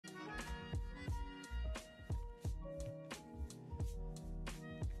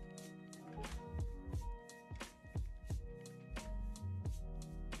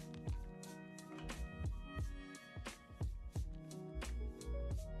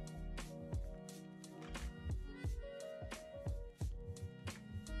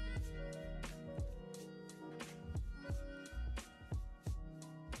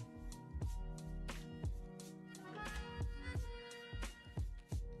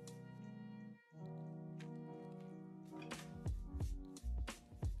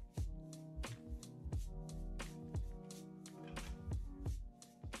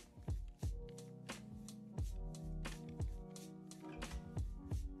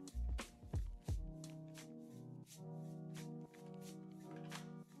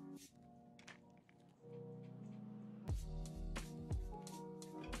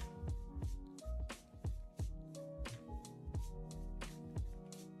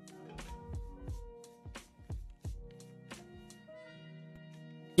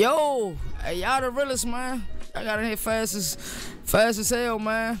Yo, hey, y'all the realest, man. I got in here fast as hell,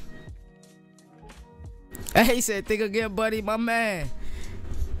 man. Hey, he said, think again, buddy, my man.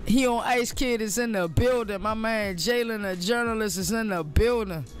 He on Ice Kid is in the building. My man Jalen, the journalist, is in the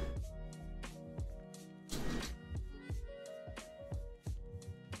building.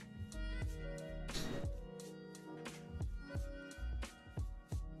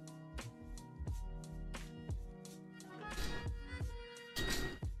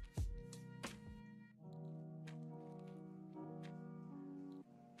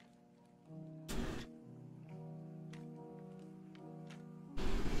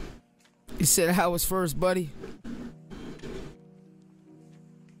 He said, how was first, buddy?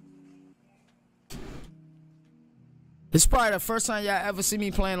 It's probably the first time y'all ever see me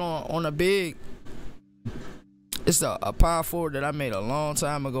playing on a big. It's a power forward that I made a long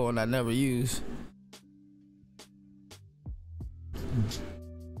time ago and I never used.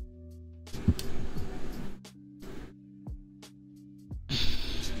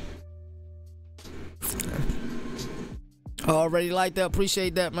 Already like that.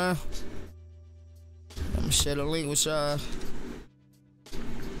 Appreciate that, man. I'm gonna share the link with y'all.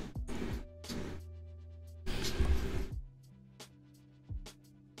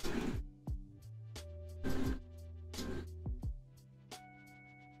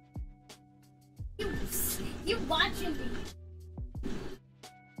 You watching me?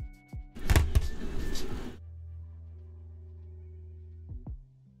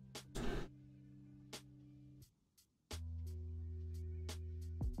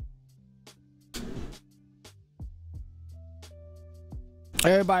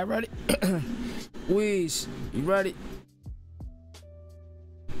 Everybody ready? Weez, you ready?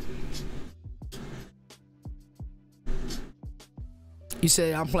 You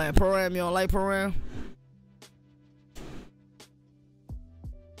say I'm playing Pro-Am, you don't like Pro-Am?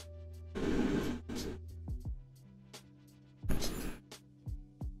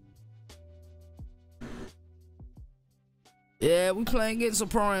 Yeah, we getting some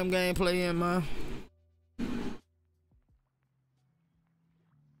Pro-Am gameplay in, man.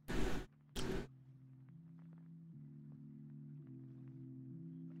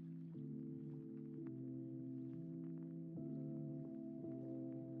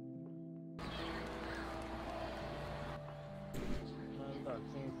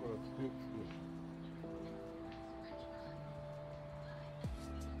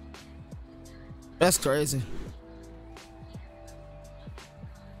 That's crazy.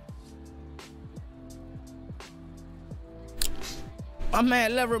 My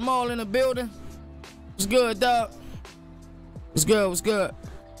man Leverett Mall in the building. What's good, dog? What's good? What's good?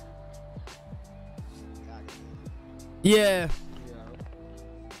 Yeah.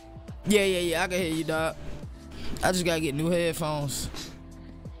 Yeah. I can hear you, dog. I just gotta get new headphones.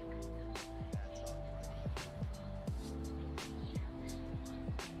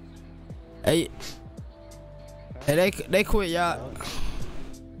 Hey, they quit, y'all.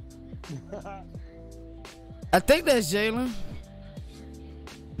 I think that's Jalen.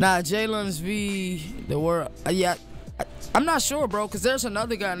 Nah, Jalen's the word. Yeah, I'm not sure, bro, because there's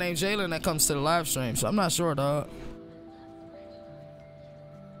another guy named Jalen that comes to the live stream, so I'm not sure, dog.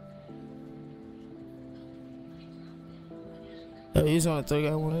 Yo, he's on the thing.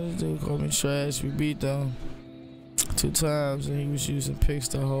 I wanted to do. Call me trash. We beat them 2 times, and he was using picks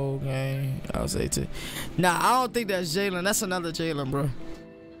the whole game. I was 18. Nah, I don't think that's Jalen. That's another Jalen, bro.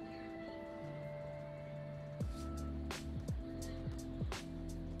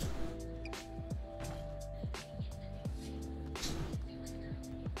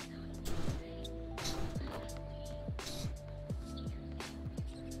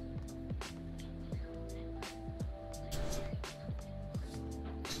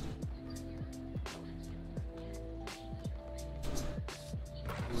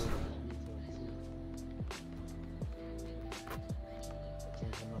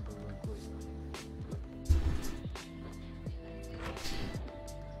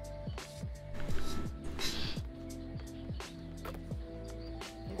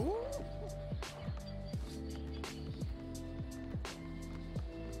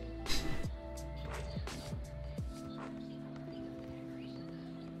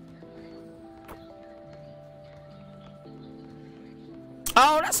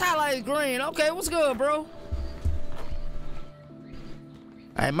 Oh, that's highlighted green. Okay, what's good, bro?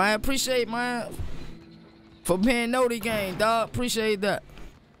 Hey, man, appreciate, man, for being Noti Gang, dog. Appreciate that.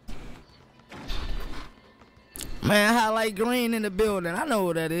 Man, highlight green in the building. I know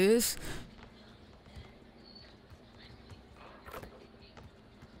what that is.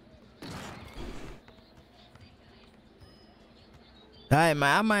 Hey man,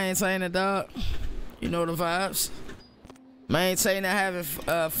 I maintain it, dog. You know the vibes. Maintaining having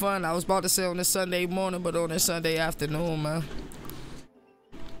fun. I was about to say on this Sunday morning, but on this Sunday afternoon, man.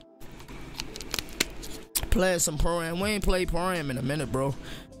 Playing some pro-am. We ain't played pro-am in a minute, bro.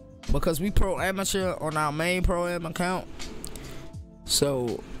 Because we pro-amateur on our main pro-am account.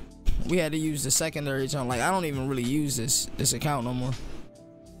 So we had to use the secondary jump. Like, I don't even really use this account no more.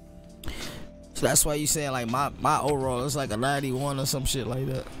 So that's why you saying like my overall is like a 91 or some shit like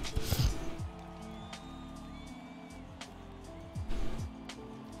that.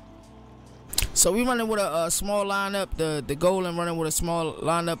 So we running with a small lineup. The goal in running with a small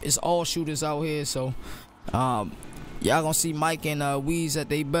lineup is all shooters out here. So y'all gonna see Mike and Weez at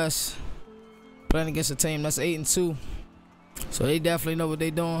their best playing against a team that's 8-2. So they definitely know what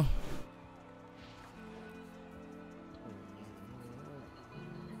they doing.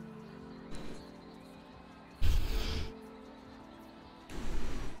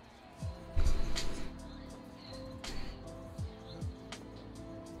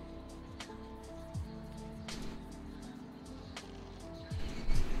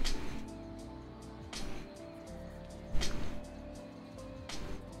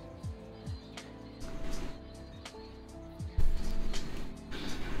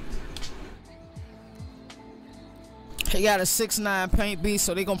 He got a 6'9" paint beast,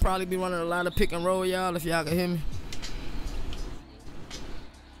 so they gonna probably be running a lot of pick and roll, y'all, if y'all can hear me.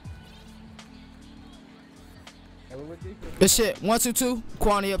 Good shit. 1-2-2.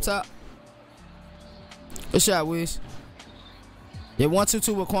 Quantity up top. Good shot, Wiz. Yeah,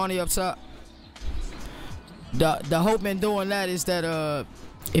 1-2-2 with Quantity up top. The hope in doing that is that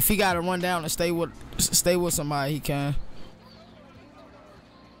if he gotta run down and stay with somebody, he can.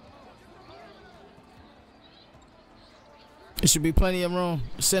 There should be plenty of room.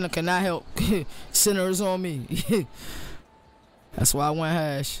 Center cannot help. Center is on me. That's why I went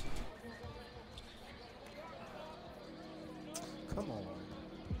hash. Come on.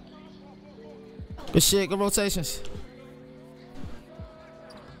 Good shit. Good rotations.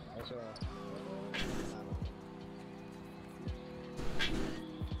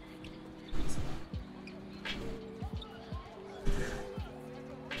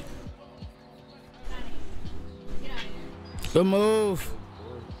 Good move.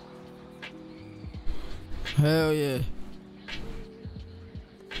 Hell yeah.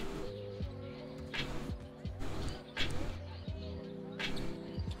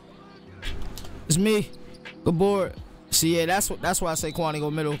 It's me. Good board. See, yeah, that's why I say Kwani go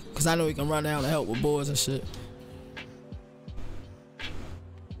middle, cause I know he can run down and help with boards and shit.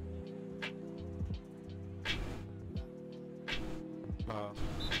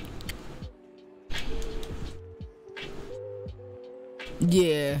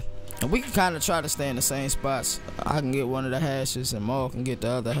 Yeah, and we can kind of try to stay in the same spots. I can get one of the hashes and Maul can get the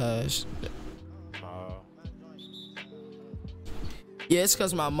other hash. Yeah, it's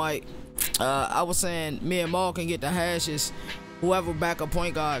cause my mic. I was saying me and Maul can get the hashes. Whoever backup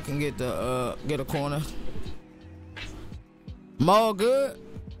point guard can get the get a corner. Maul good.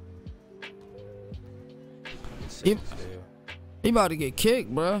 He about to get kicked,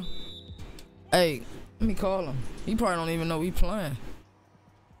 bro. Hey, let me call him. He probably don't even know we playing.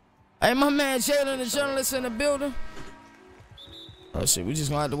 Hey, my man Jalen, the journalist in the building. Oh shit, we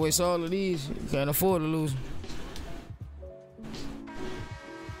just gonna have to waste all of these. You can't afford to lose.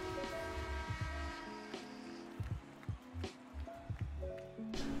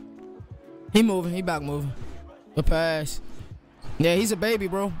 He moving, he back moving. The pass. Yeah, he's a baby,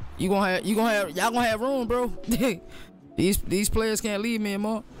 bro. Y'all gonna have room, bro. These players can't leave me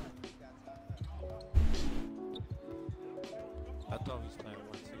anymore. I thought we was playing 1-2.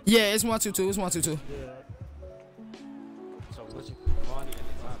 Yeah, it's 1-2-2. It's 1-2-2. So what's your Kwani at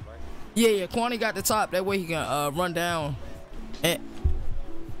the top, right? Yeah, Kwani got the top. That way he can run down. And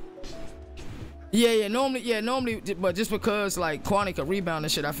normally, but just because like Kwani could rebound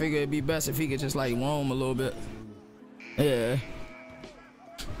and shit, I figure it'd be best if he could just like roam a little bit. Yeah.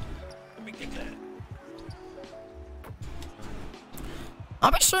 Let me get that.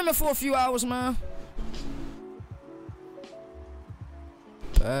 I've been streaming for a few hours, man.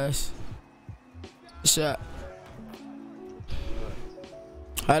 Pass. Shot.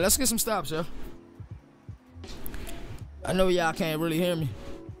 Alright, let's get some stops, yo. I know y'all can't really hear me.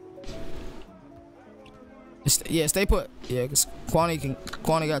 Yeah, stay put. Yeah, cause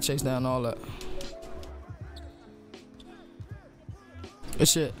Kwani got chased down and all that. Good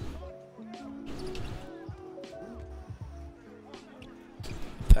shit.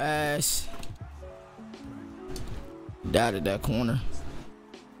 Pass. Dotted that corner.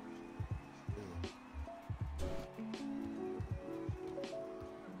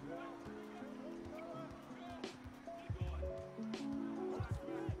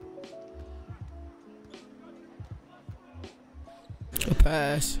 Good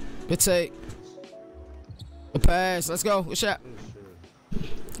pass. Good take. Good pass. Let's go. Good shot.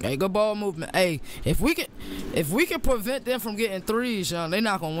 Hey, good ball movement. Hey, if we can prevent them from getting threes, young, they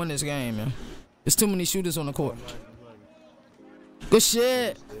not gonna win this game, man. There's too many shooters on the court. Good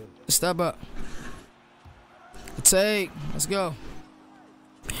shit. Step up. Good take. Let's go.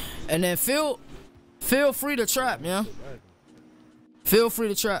 And then feel free to trap, man. Feel free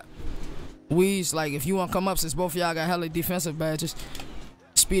to trap. Weez, like if you want to come up, since both of y'all got hella defensive badges,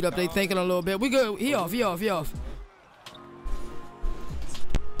 speed up they thinking a little bit. We good. He off.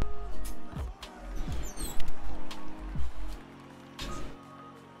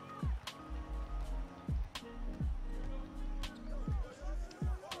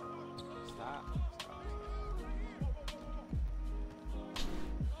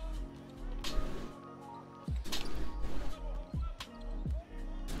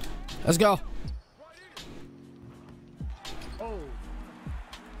 Let's go.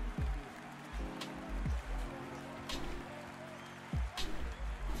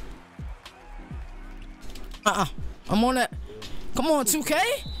 I'm on that. Come on, 2K.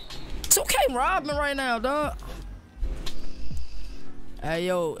 2K robbing right now, dog. Hey,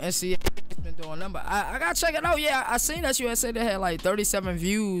 yo, NCAA been doing number. I gotta check it out. Yeah, I seen that you had said they had like 37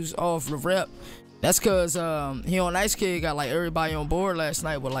 views off Leverett. That's cause he on Ice Kid got like everybody on board last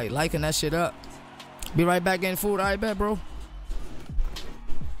night with like liking that shit up. Be right back getting food. I bet, bro.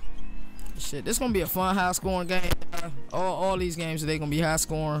 Shit, this gonna be a fun high scoring game. All these games they gonna be high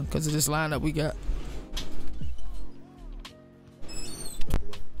scoring cause of this lineup we got.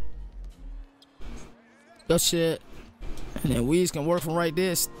 Good shit. And then Weez can work from right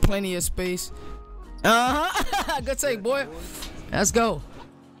there. Plenty of space. Good take, boy. Let's go.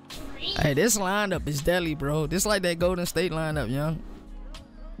 Hey, this lineup is deadly, bro. This like that Golden State lineup, young.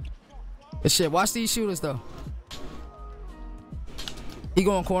 Good shit. Watch these shooters, though. He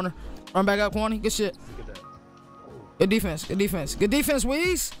going corner. Run back up, corny. Good shit. Good defense. Good defense. Good defense,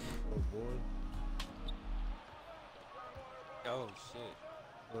 Weez. Oh, shit.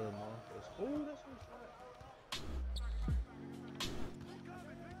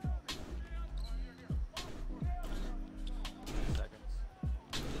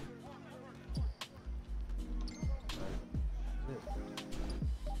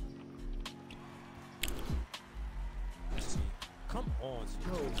 Come on,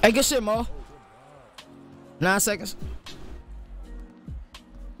 hey, good shit, Mo. 9 seconds.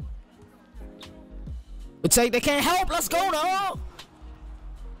 We take. They can't help. Let's go, dog.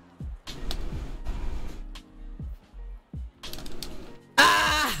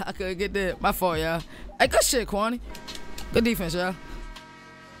 I couldn't get that. My fault, y'all. Hey, good shit, Kwani. Good defense, y'all.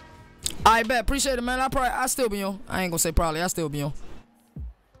 I bet. Appreciate it, man. I still be on. I ain't gonna say probably. I still be on.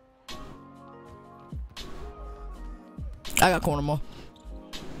 I got corner more.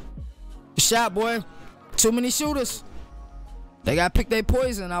 Shot, boy. Too many shooters. They gotta pick their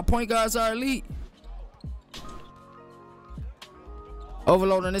poison. Our point guards are elite.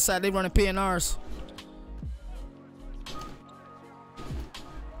 Overload on this side. They running PNRs.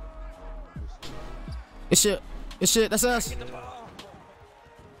 Good shit. Good shit. That's us.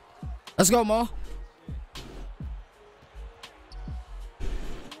 Let's go, Mo.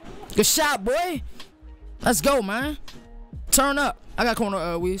 Good shot, boy. Let's go, man. Turn up. I got corner,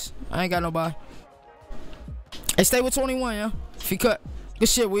 Weez. I ain't got nobody. Hey, stay with 21, yeah. If he cut. Good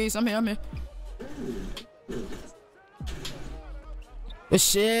shit, Weez. I'm here. Good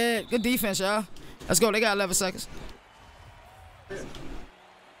shit. Good defense, y'all. Let's go. They got 11 seconds.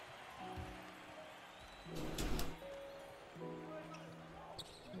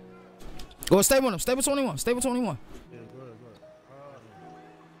 Go, stay with him. Stay with 21. Stay with 21.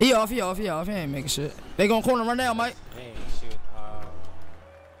 He off. He ain't making shit. They gonna corner right now, Mike.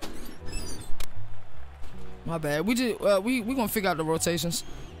 My bad. We just we gonna figure out the rotations.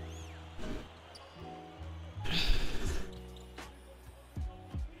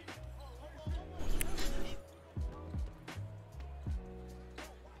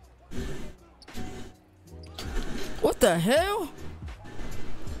 What the hell?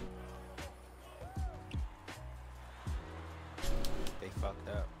 They fucked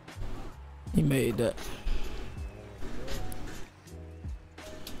up. He made that.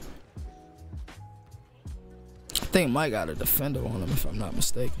 I think Mike got a defender on him, if I'm not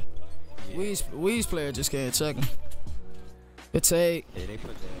mistaken. Yeah. Weez player just can't check him. Good take. Yeah, they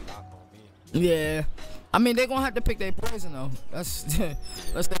put their lock on me. Yeah. I mean, they're gonna have to pick their poison though. That's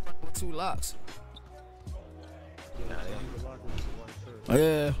let's stay with 2 locks.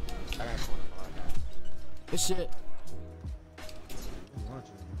 Yeah. Good shit.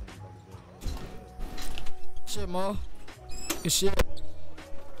 Shit, Mo. Good shit.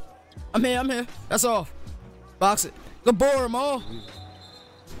 I'm here. That's all. Box it. Good board, Mo.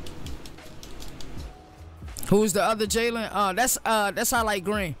 Who's the other Jalen? That's Highlight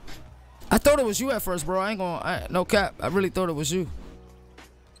Green. I thought it was you at first, bro. I ain't gonna, no cap. I really thought it was you.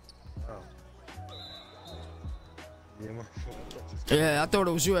 Yeah, I thought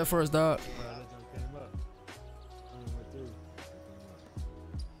it was you at first, dog.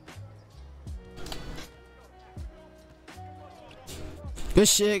 Good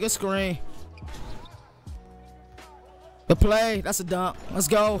shit, good screen. Good play, that's a dunk. Let's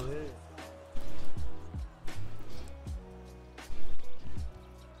go.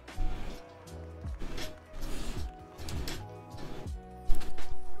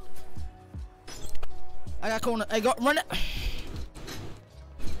 I got corner. Hey, go run it.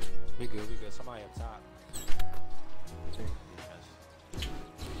 We good. Somebody up top.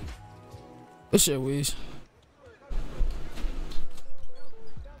 Good shit, Weez.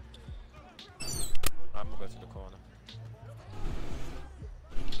 I'm gonna go to the corner.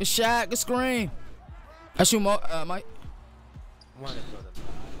 Good shot, good screen. That's you, Mike. One is brother.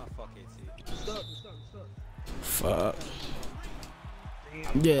 My fucking team. Fuck.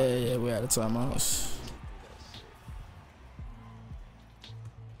 Yeah, we out of timeouts.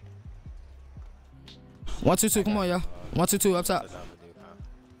 One, two, two. Come on, y'all. 1, 2, 2 up top.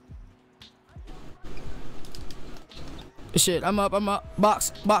 Good shit. I'm up.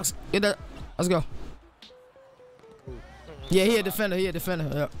 Box. Get that. Let's go. Yeah, he a defender.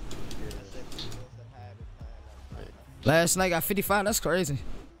 Yep. Last night got 55. That's crazy.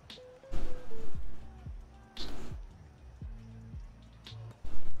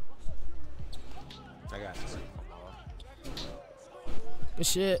 I got you. Good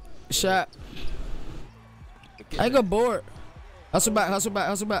shit. Good shot. I ain't good board. Hustle back. Watch that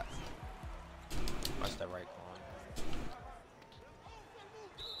right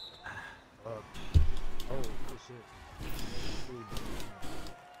corner. Oh, good shit.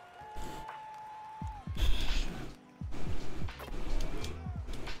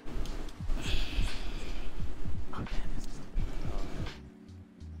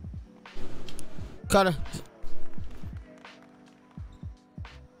 Cutter.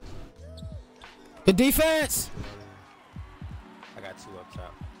 Good defense. I got 2 up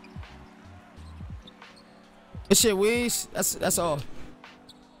top. Good shit, Weez. That's all.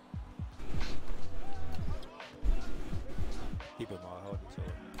 Keep him all holding to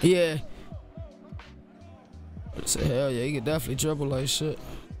it. Yeah. Say hell yeah, he could definitely dribble like shit.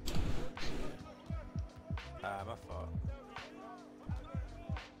 My fault.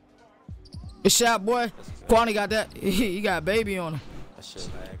 Good shot, boy. Kwani got that. He got a baby on him. That shit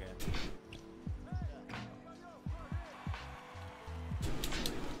lagging.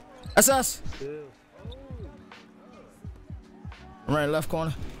 That's us. Right, left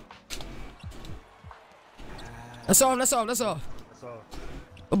corner. That's all.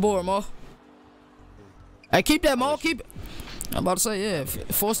 Good board, Mo. Hey, keep that, Mo. Keep it. I'm about to say, yeah.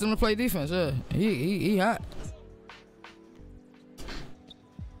 Force him to play defense. Yeah, he hot.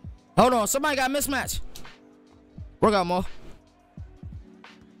 Hold on, somebody got a mismatch. Work out, Mo.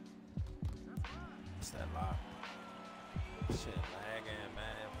 What's that lock? Shit lagging,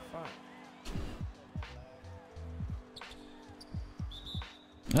 man. Fuck.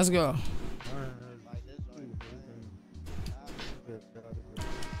 Let's go.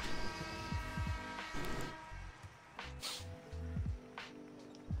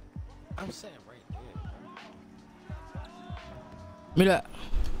 I'm saying right there. Me that.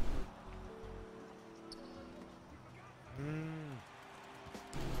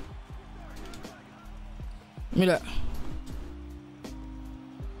 Me that.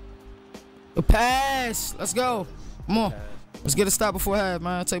 The pass. Let's go. Come on. Let's get a stop before half,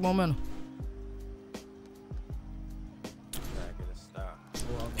 man. Take momentum. Gotta get a stop.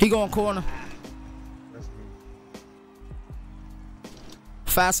 He going corner.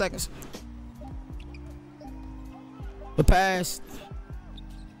 5 seconds. The pass.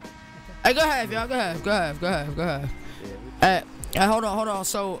 Hey, go ahead, y'all. Go ahead. Hey, hold on.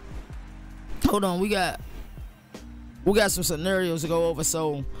 So, hold on. We got some scenarios to go over.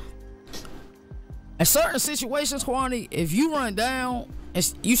 So, in certain situations, Kwani, if you run down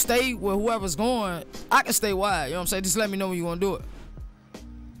and you stay with whoever's going, I can stay wide. You know what I'm saying? Just let me know when you want to do it.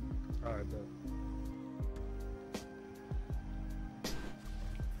 All right, bro.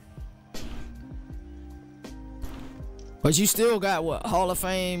 But you still got what? Hall of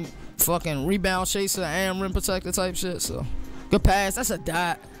Fame fucking rebound chaser and rim protector type shit. So, good pass. That's a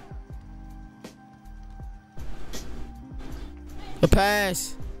dot. Good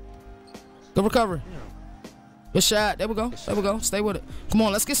pass. Good recovery. Good shot. There we go. There we go. Stay with it. Come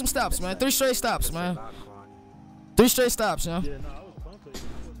on, let's get some stops, man. 3 straight stops, man. 3 straight stops, you know. Yeah, no, I was pumping.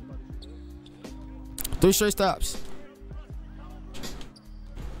 I wasn't about to do that. 3 straight stops.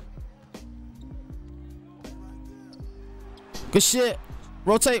 Good shit.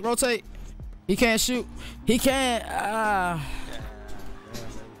 Rotate, rotate. He can't shoot. He can't. Yeah, that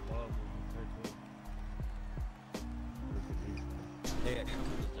was ball movement.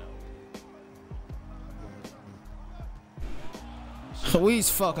 Yeah. We's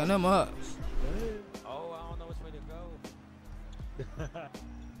fucking him up. Oh, I don't know which way to go.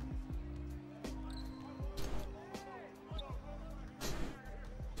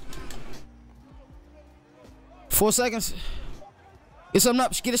 4 seconds. Get something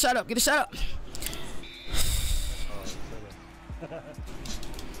up. Get a shot up. Get a shot up. I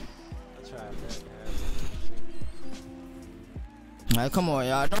tried that, man. All right, come on,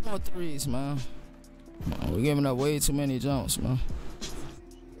 y'all. No more threes, man. We're giving up way too many jumps, man.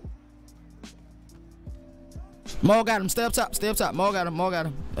 Mo got him. Stay up top. Stay up top. Mo got him. Mo got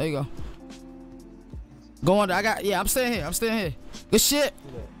him. There you go. Go on. I got. Yeah, I'm staying here. I'm staying here. Good shit.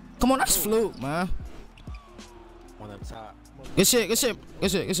 Come on, that's fluke, man. One up top. Good shit. Good shit.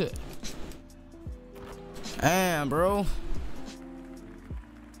 Good shit. Good shit. Damn, bro.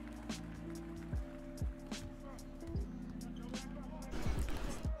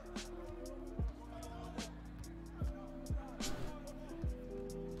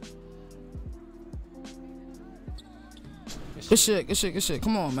 Good shit, good shit, good shit.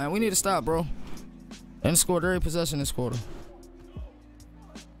 Come on, man. We need to stop, bro. And scored every possession this quarter.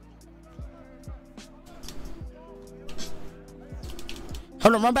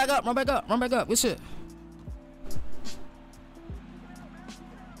 Hold on, run back up, run back up, run back up. Good shit.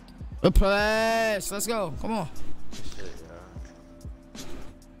 Good pass. Let's go. Come on. Shit,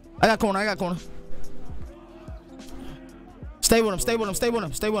 I got corner, I got corner. Stay with him, stay with him, stay with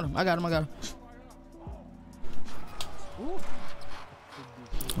him, stay with him. I got him, I got him.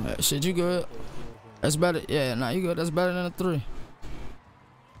 Right, shit, you good. That's better. Yeah, nah, you good. That's better than a 3.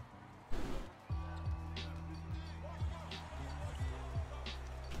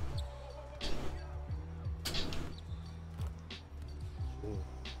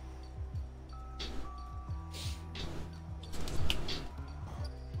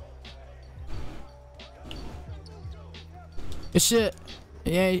 Good shit.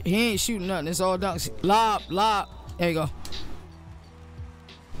 He ain't shooting nothing. It's all dunks. Lob, lob. There you go.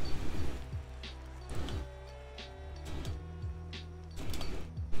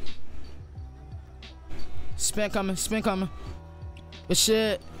 Spin coming, spin coming. Good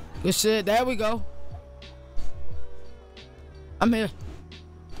shit. Good shit. There we go. I'm here.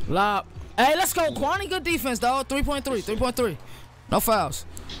 Lob. Hey, let's go. Kwani, good defense, dog. 3.3, 3.3. No fouls.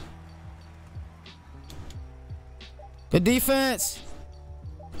 Good defense.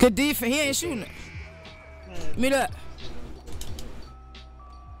 Good defense. He ain't shooting it. Give me that.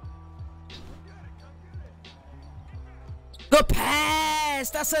 Good pass.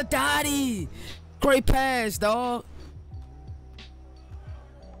 That's a Dottie. Great pass, dog.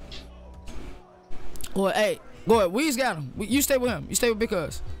 Go ahead. Hey, go ahead. We's got him. You stay with him. You stay with Big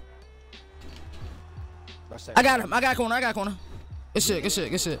Cuz. I got him. I got corner. I got corner. Good shit. Good shit.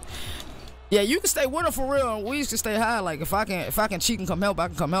 Good shit. Yeah, you can stay with him for real, and Weez can stay high. Like if I can cheat and come help, I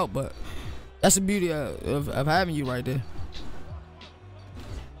can come help. But that's the beauty of having you right there.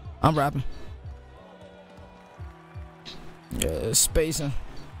 I'm rapping. Yeah, spacing.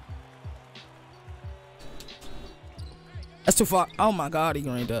 That's too far. Oh my God, he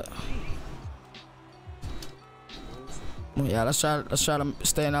greened up. Well, yeah, let's try to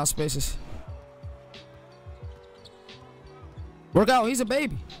stay in our spaces. Work out. He's a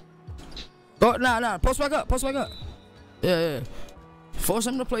baby. Go, nah. Post back up. Post back up. Yeah. Force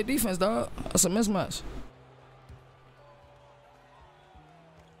him to play defense, dog. That's a mismatch.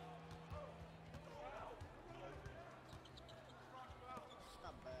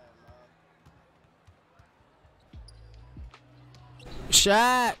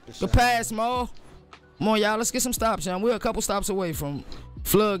 Shot. Good pass, Mo. Come on, y'all. Let's get some stops, y'all. We're a couple stops away from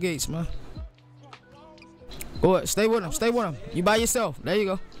floodgates, man. Go ahead. Stay with him. Stay with him. You by yourself. There you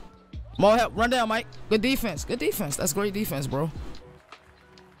go. More help. Run down, Mike. Good defense. Good defense. That's great defense, bro.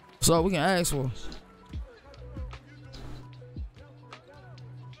 That's all we can ask for.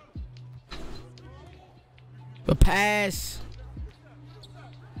 Good pass.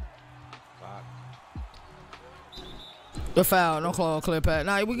 Good foul. No claw, clear pass.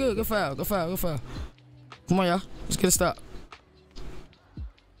 Nah, we good. Good foul. Good foul. Good foul. Come on, y'all. Let's get a stop.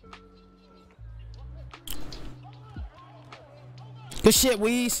 Good shit,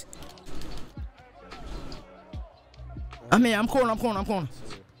 Weez. I'm here. I'm corner.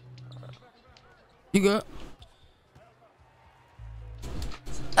 You good?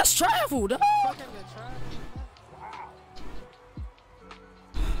 That's travel, dog. Fucking the trash.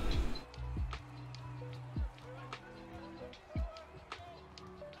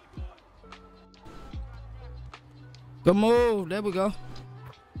 Good move. There we go.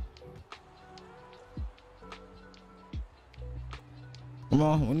 Come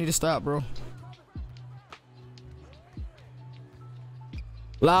on, we need to stop, bro.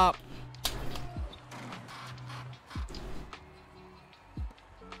 Lob.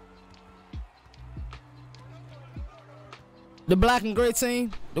 The black and gray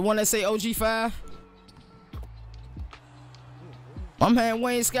team, the one that say OG5. My man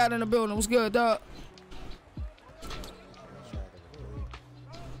Wayne Scott in the building. What's good, dog?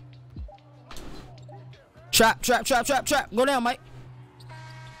 Trap. Go down, Mike.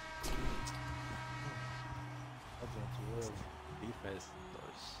 Defense. Oh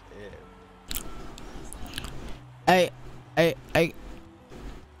shit. Hey.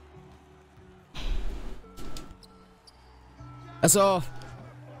 That's all.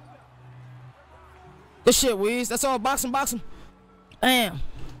 Good shit, Weez. That's all. Box him. Damn.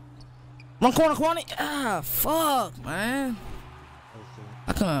 One corner, Kwani. Ah, fuck, man.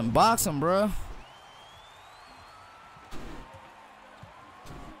 I couldn't box him, bro.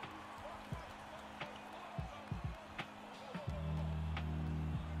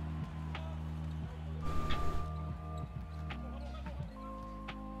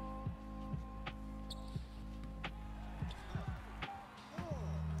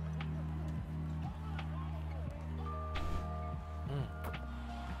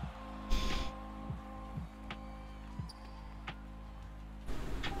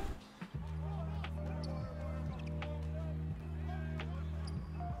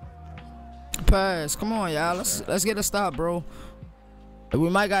 Pass. Come on, y'all. Let's get a stop, bro. We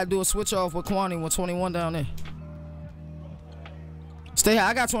might gotta do a switch off with Kwani with 21 down there. Stay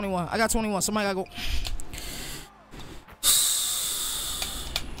high. I got 21. Somebody gotta go.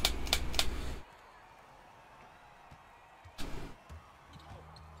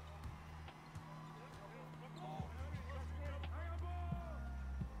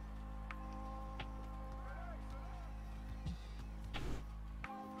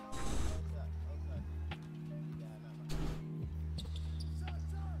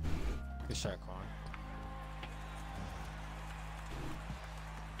 Good shot, Quan.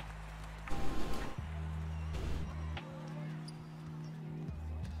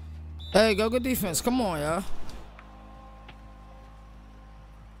 Hey, go good defense. Come on, y'all.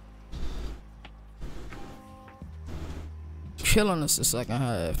 Killing us the second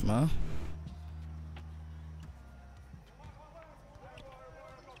half, man.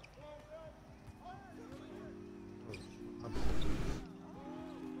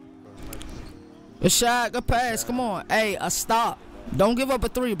 Good shot, good pass. Come on. Hey, a stop. Don't give up a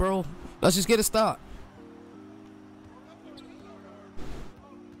 3, bro. Let's just get a stop.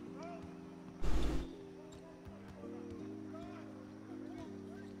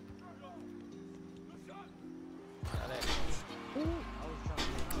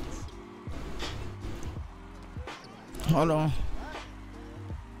 Hold on.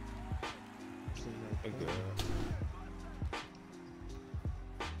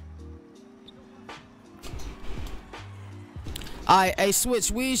 Alright, hey, switch.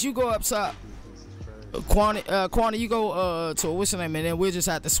 Weez, you go up top. Quantity, you go to what's your name, and then we'll just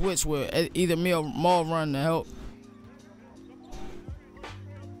have to switch with either me or Maul run to help.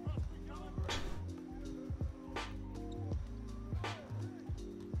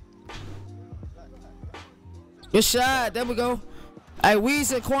 Good shot. There we go. Hey,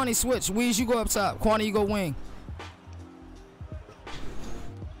 Weez and Quantity switch. Weez, you go up top. Quantity, you go wing.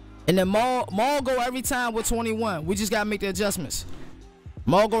 And then Maul go every time with 21. We just gotta make the adjustments.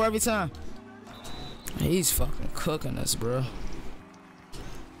 Maul go every time. He's fucking cooking us, bro.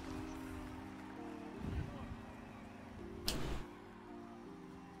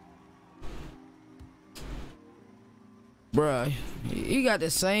 Bruh, he got the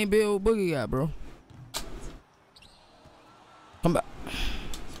same build Boogie got, bro. Come back.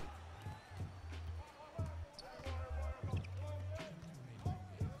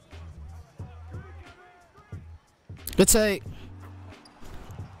 Good take.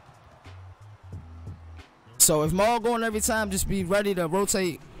 So if Maul going every time, just be ready to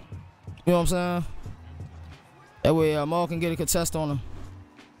rotate. You know what I'm saying? That way Maul can get a contest on him.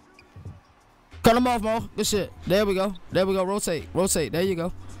 Cut him off, Maul. Good shit. There we go. Rotate. There you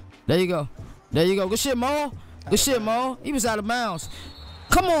go. Good shit, Maul. Good shit, Maul. He was out of bounds.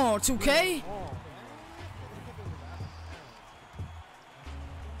 Come on, 2K.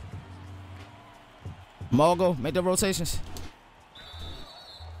 Margo, make the rotations.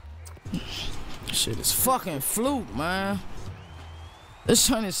 Shit is fucking fluke, man. This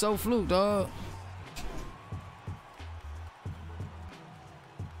joint is so fluke, dog.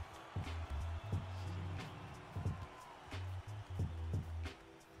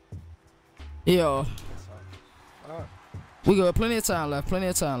 Yo. We got plenty of time left, plenty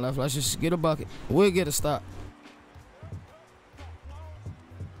of time left. Let's just get a bucket. We'll get a stop.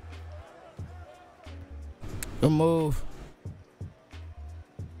 Good move.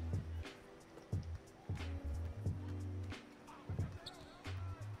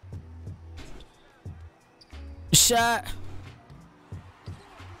 Shot.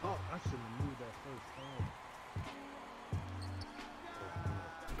 Oh, I should have moved that first time.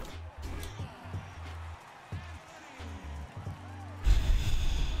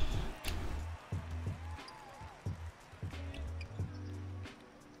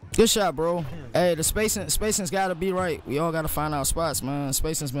 Good shot, bro. Hey, the spacing's gotta be right. We all gotta find our spots, man.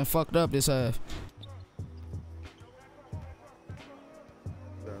 Spacing's been fucked up this half.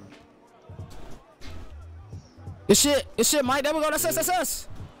 Good shit, Mike. There we go. That's us, that's us.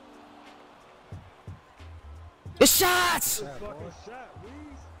 Good shots.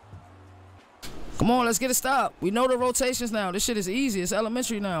 Come on, let's get a stop. We know the rotations now. This shit is easy. It's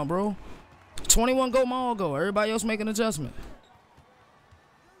elementary now, bro. 21 go, Maul go. Everybody else make an adjustment.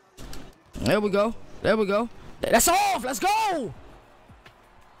 There we go. There we go. That's off. Let's go.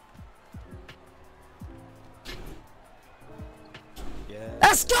 Yeah.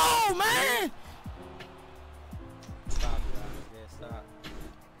 Let's go, man. Stop, guys. Yeah, stop.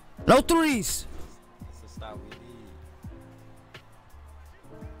 No threes. That's the stop we need.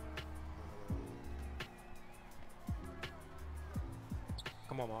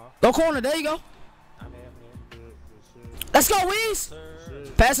 Come on, Mar. Go corner. There you go. I'm here. Let's go, Weez. Sir.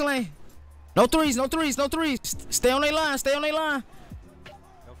 Pass the lane. No threes, no threes, no threes. Stay on their line, stay on their line.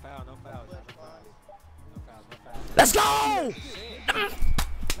 No foul, no foul. No foul, no foul. Let's go!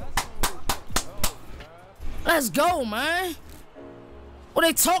 Let's go, man. What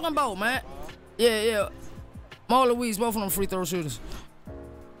they talking about, man? Yeah. Maul and Weez, both of them free throw shooters.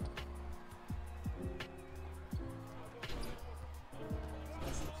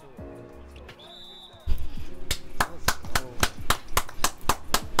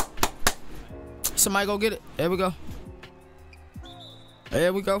 Somebody go get it. There we go.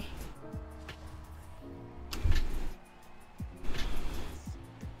 There we go.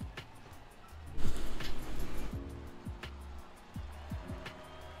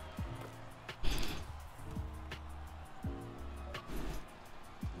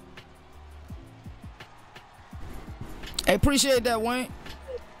 Hey, appreciate that, Wayne.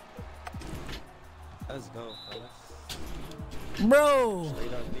 Let's go, fellas. Bro,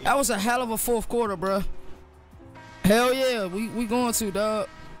 that was a hell of a fourth quarter, bro. Hell yeah, we going to, dog.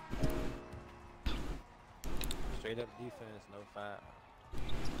 Straight up defense, no foul.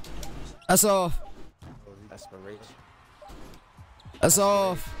 That's off. Desperation. That's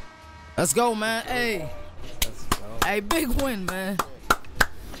off. Let's go, man. Hey. Let's go. Hey, big win, man.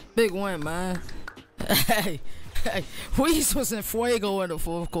 Big win, man. Hey, Weez was in fuego in the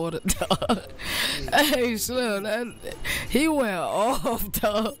fourth quarter, dog. Hey, Slim, he went off,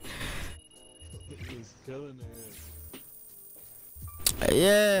 dog. He's killing it.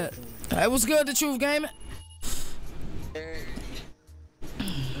 Yeah. Hey, what's good, the Truth Gaming?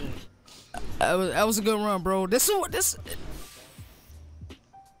 That was a good run, bro. This.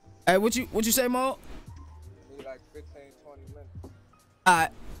 Hey, what you say, Mo? Maybe like 15, 20 minutes. All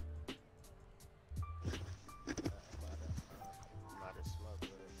right.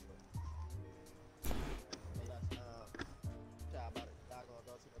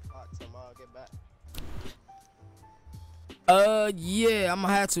 Yeah, I'm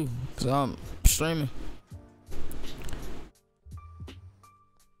gonna have to, cause I'm streaming.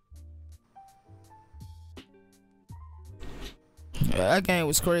 Yeah, that game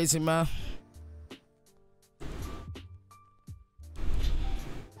was crazy, man.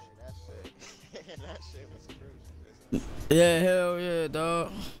 That shit was crucial. Yeah, hell yeah,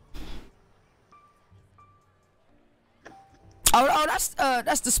 dog. Oh,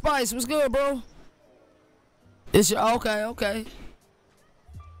 that's the Spice. What's good, bro? It's your okay.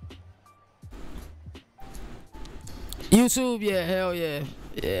 YouTube, yeah, hell yeah,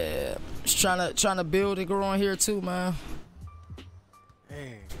 yeah. Just trying to build and grow on here too, man.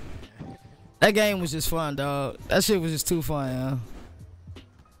 Hey. That game was just fun, dog. That shit was just too fun, yeah.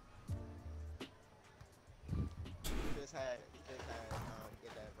 Just had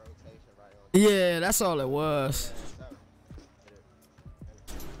get that rotation right on. Yeah, that's all it was.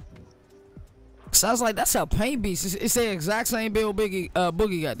 Sounds like that's how Paint Beast. It's the exact same build Boogie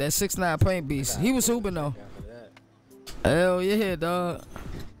got. That 6'9" Paint Beast. He was hooping though. Hell yeah, dog.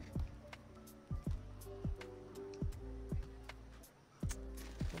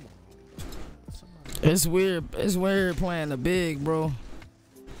 It's weird. It's weird playing the big, bro.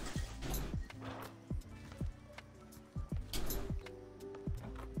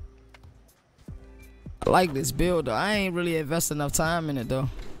 I like this build though. I ain't really invested enough time in it though.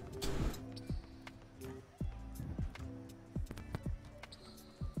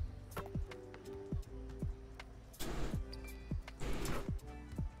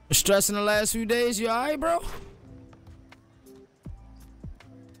 Stressing the last few days, you alright, bro? You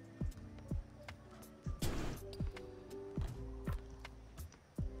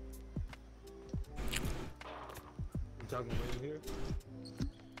talking right here?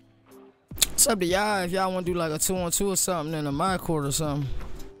 It's up to y'all if y'all want to do like a 2-on-2 or something in a my court or something.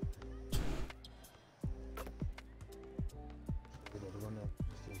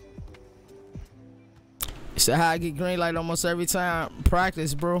 It's how I get green light almost every time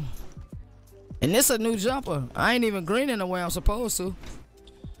practice, bro. And this a new jumper. I ain't even greening the way I'm supposed to.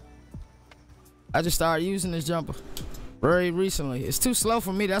 I just started using this jumper very recently. It's too slow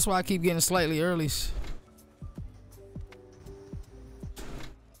for me. That's why I keep getting slightly earlys.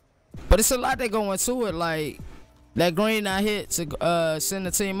 But it's a lot that go into it. Like that green I hit to send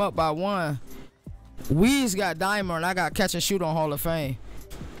the team up by 1. Weez got diamond and I got catch and shoot on Hall of Fame.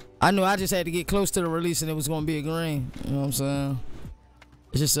 I knew I just had to get close to the release and it was gonna be a green. You know what I'm saying?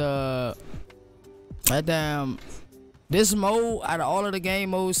 It's just that damn, this mode out of all of the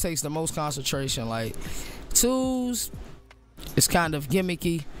game modes takes the most concentration. Like 2s, it's kind of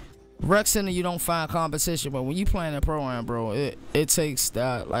gimmicky. Rec Center you don't find competition, but when you playing a pro-am, bro, it takes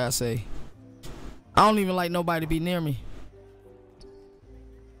that. Like I say, I don't even like nobody to be near me.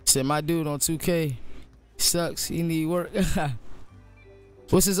 Said my dude on 2K sucks. He need work.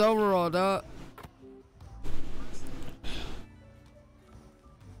 What's his overall, dog?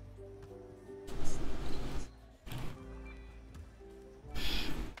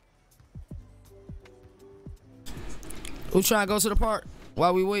 Who trying to go to the park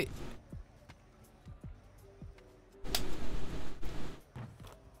while we wait?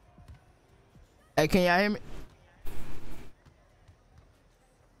 Hey, can y'all hear me?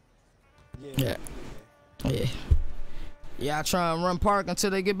 Yeah. Yeah. Y'all try and run park until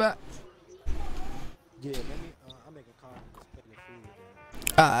they get back? Yeah, let me, I'll make a call and just pay your food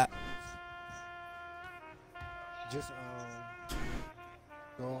then. Alright. Just,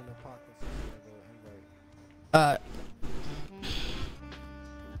 go on the pocket and go invite. Alright.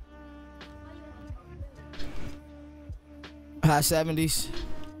 High 70s.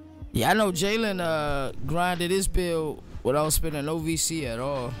 Yeah, I know Jalen grinded his build without spending no VC at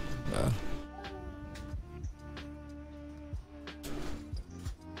all.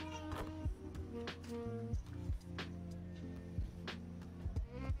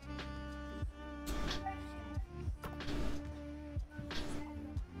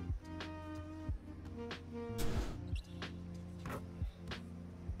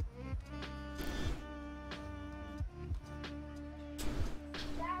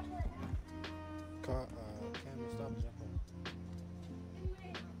 Camera, stop and jump on.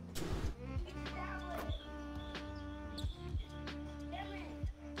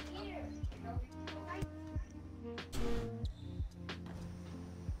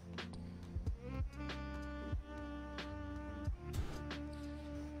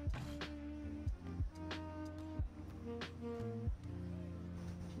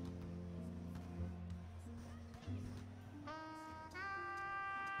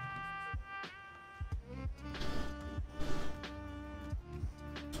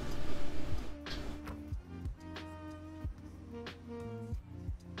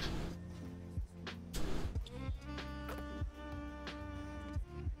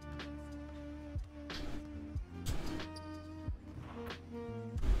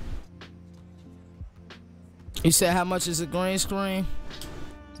 You said how much is a green screen?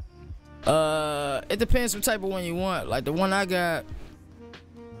 It depends what type of one you want. Like the one I got,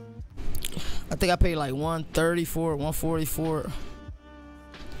 I think I paid like $130 for it, $140 for it.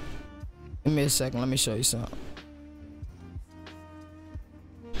 Give me a second, let me show you something.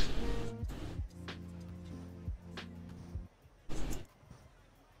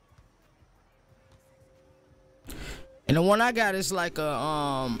 And the one I got is like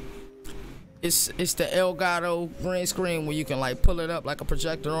a it's the Elgato green screen where you can like pull it up like a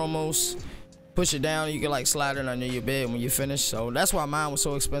projector almost. push it down. You can like slide it under your bed when you finish. So that's why mine was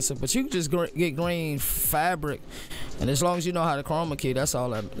so expensive. But you can just get green fabric, and as long as you know how to chroma key, that's all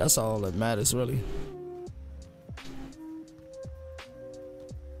that matters really.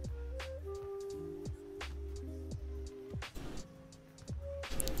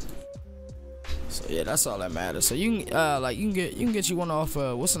 So yeah, that's all that matters. So you can like you can get you one off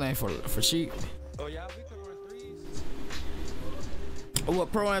what's the name for cheap. Oh yeah, we could run threes.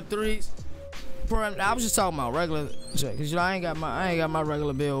 What Pro M3s? Pro M, I was just talking about regular, cause you know I ain't got my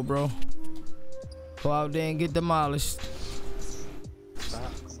regular bill, bro. Go out there and get demolished.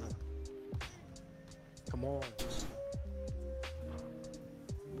 Stop. Come on.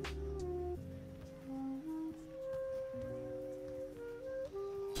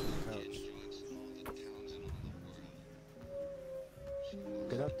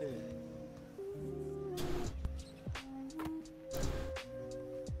 Get up there.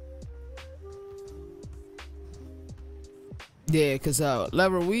 Yeah, cause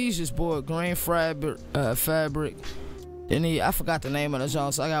Leverett Weeds just bought green fabric. Then I forgot the name of the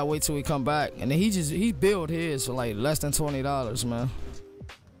joint, so I gotta wait till he come back. And then he built his for like less than $20, man.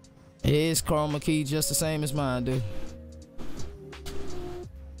 His chroma key just the same as mine, dude.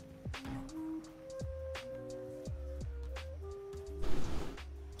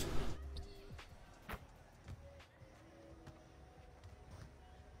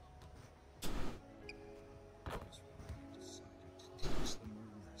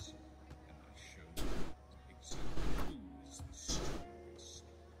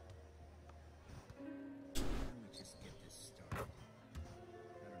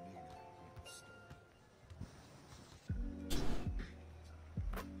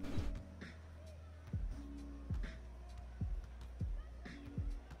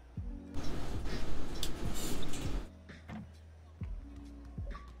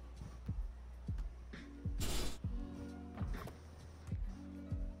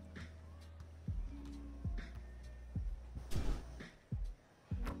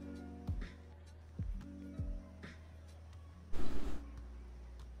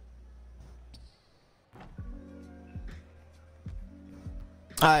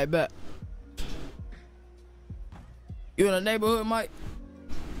 Alright, bet. You in the neighborhood, Mike?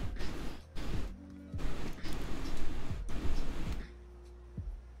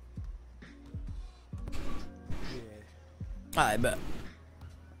 Yeah. Alright, bet.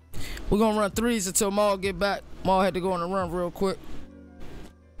 We're gonna run threes until Maul get back. Maul had to go on a run real quick.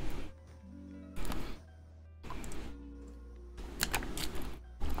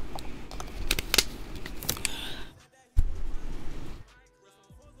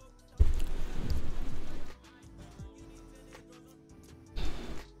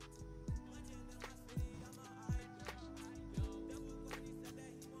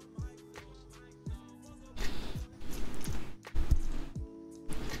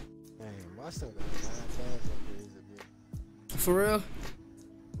 I still got 9 tabs up there, isn't it? For real?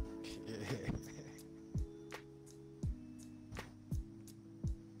 Yeah.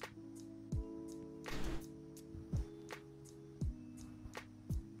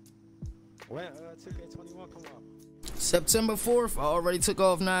 When 2K21 come out? September 4th, I already took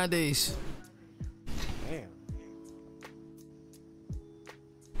off 9 days. Damn.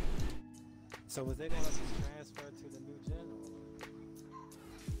 So was they gonna transfer to the new gen or?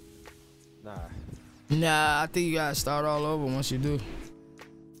 Nah. Nah, I think you gotta start all over once you do.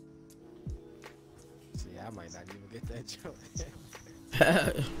 See, I might not even get that joint.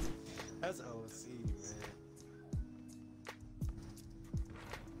 That's OC, man.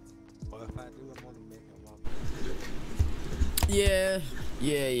 Well, if I do, I'm only making one. Yeah.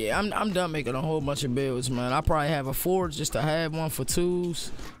 I'm done making a whole bunch of builds, man. I probably have a forge just to have one for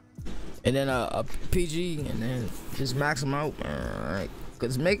twos, and then a PG, and then just max them out, man. Like,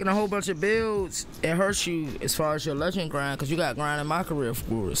 cause making a whole bunch of builds, it hurts you as far as your legend grind, cause you got grinding my career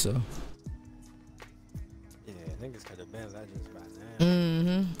for it, so. Yeah, niggas could have been legends by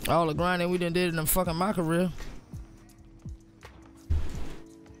now. All the grinding we done did in them fucking my career.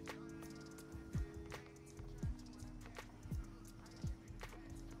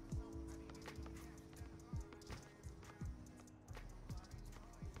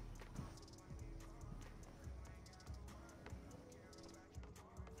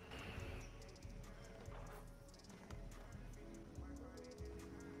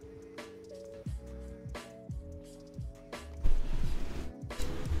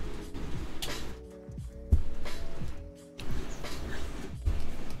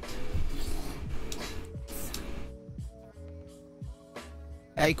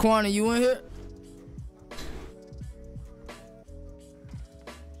 Hey, Quana, you in here?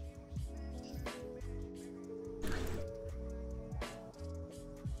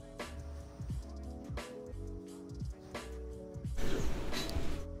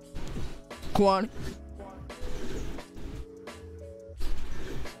 Quan.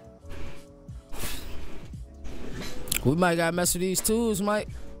 We might gotta mess with these tools, Mike.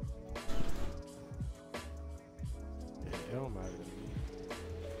 Yeah, it don't matter to me.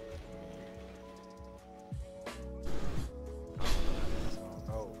 That's all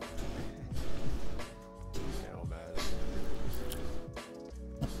gold. It don't matter.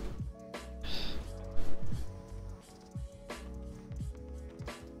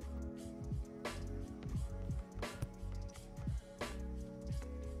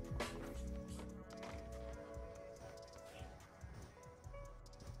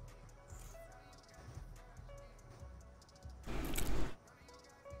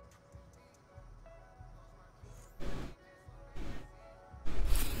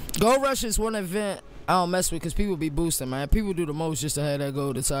 Gold Rush is one event I don't mess with because people be boosting, man. People do the most just to have that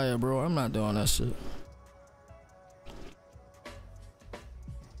gold attire, bro. I'm not doing that shit.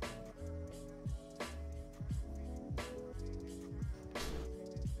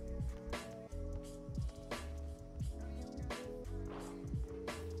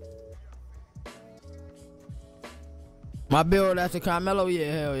 My build after Carmelo,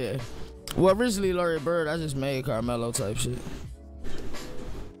 yeah, hell yeah. Well, originally Larry Bird, I just made Carmelo type shit.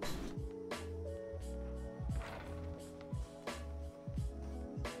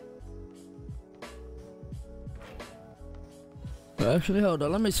 Actually, hold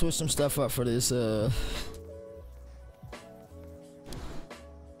on. Let me switch some stuff up for this.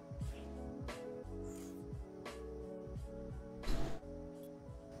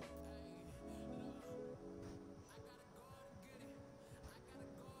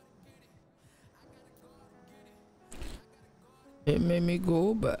 It made me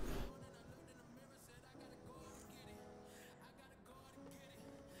go back.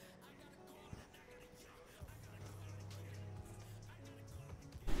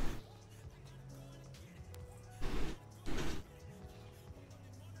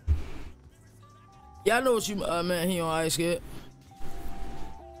 Yeah, I know what you meant. He on ice skate.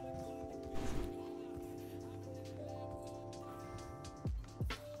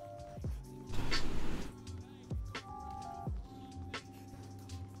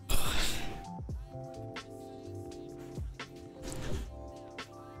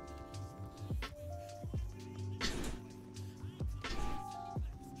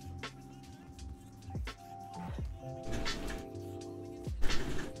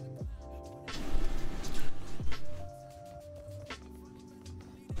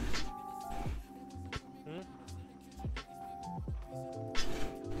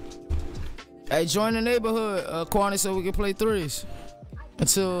 Hey, join the neighborhood, Kwani, so we can play threes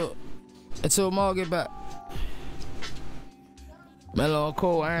until Maul get back. Melo and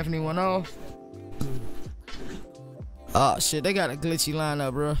Cole, Anthony went off. Oh shit, they got a glitchy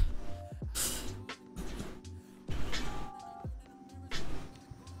lineup, bro.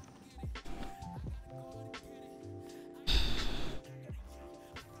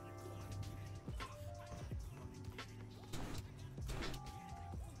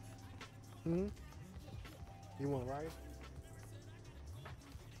 You want right?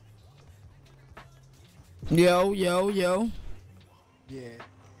 Yo. Yeah.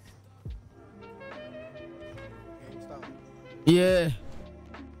 GameStop. Yeah.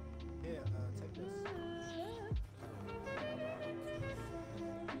 Yeah, take this.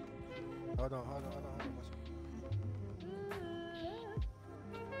 Hold on.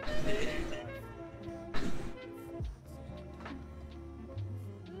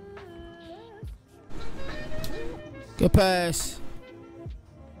 Good pass.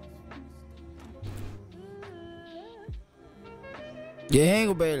 Yeah, he ain't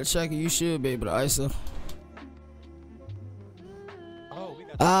gonna be able to check it. You should be able to ISO. Oh, we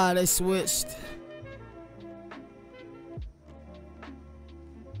got They switched.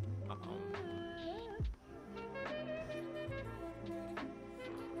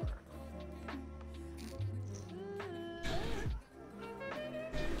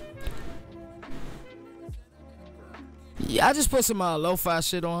 Yeah, I just put some lo-fi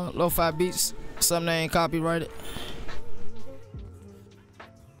shit on, lo-fi beats, something that ain't copyrighted.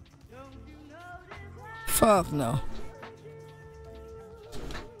 Fuck no.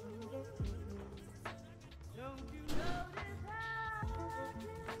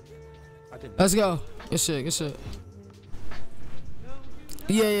 Let's go. Good shit.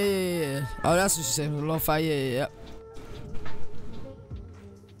 Yeah. Oh, that's what you said. Lo-fi, yeah.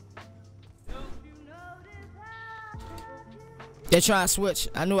 They try to switch.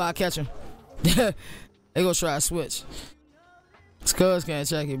 I knew I'd catch him. They gonna try to switch. It's cuz can't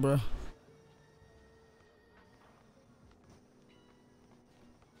check it, bro.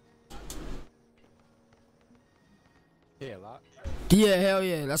 Yeah, lock. Yeah, hell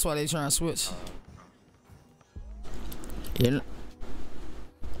yeah. That's why they trying to switch. Yeah.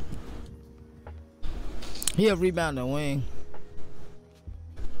 He'll rebound the wing.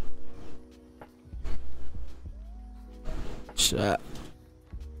 Shot.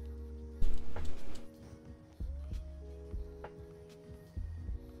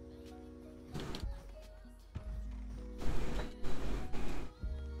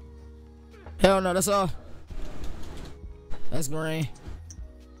 Hell no, that's all. That's green.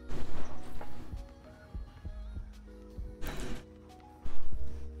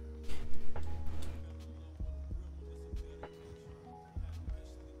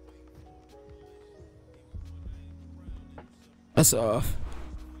 That's off.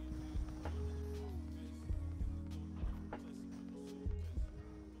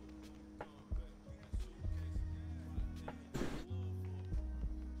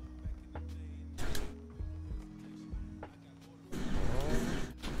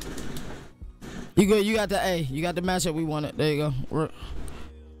 You good? You got the A. You got the matchup we wanted. There you go.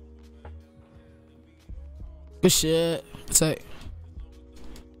 Good shit. Take.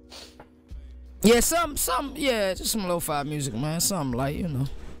 Yeah, yeah, just some lo-fi music, man. Something light, you know.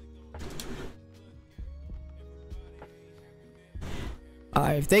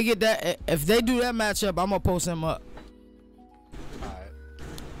 Alright, if they get that, if they do that matchup, I'm gonna post them up. Alright.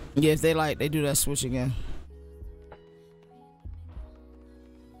 Yeah, if they do that switch again.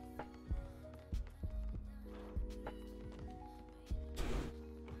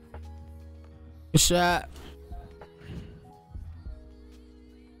 Good shot.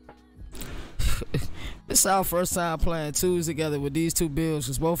 This is our first time playing twos together with these two builds,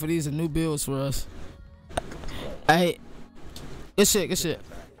 because both of these are new builds for us. Hey, good shit, good shit.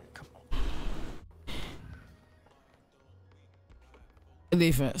 Good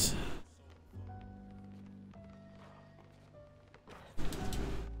defense.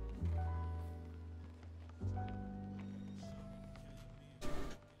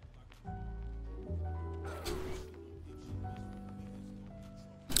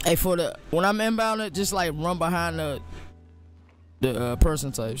 Hey, when I'm inbounding, just like run behind the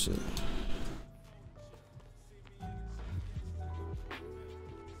person type shit.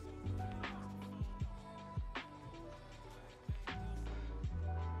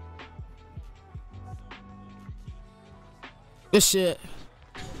 Good shit.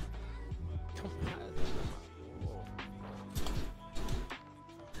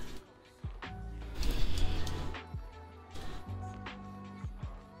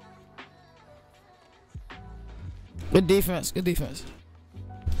 Good defense, good defense.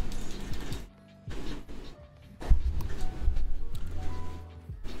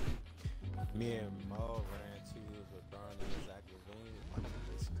 Me and Mo ran twos with Brian and Zach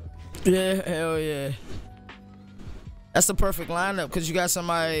Levine. Yeah, hell yeah. That's the perfect lineup because you got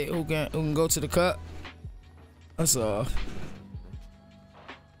somebody who can go to the cup. That's all.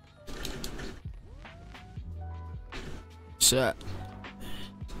 Shot.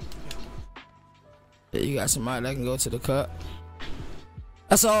 Yeah, you got somebody that can go to the cup.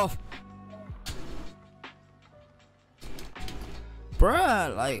 That's off.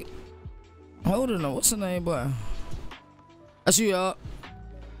 Bruh, like, hold on, what's the name, boy? That's you, y'all.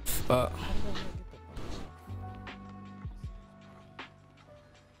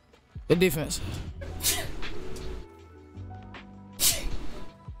 Good defense. That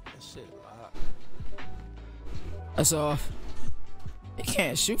shit locked. That's off. He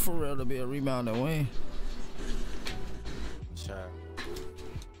can't shoot for real to be a rebounder wing. Sure.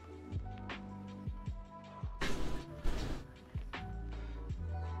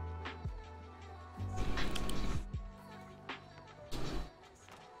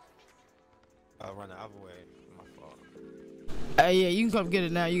 I'll run the other way. My fault. Hey, yeah, you can come get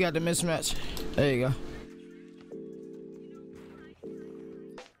it now. You got the mismatch. There you go.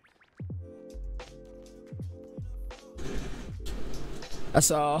 That's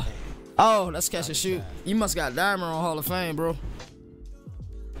all. Oh, that's catch and shoot. You must got Diamond on Hall of Fame, bro.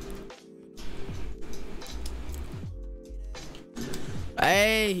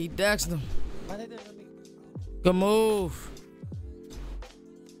 Hey, he dexed him. Good move.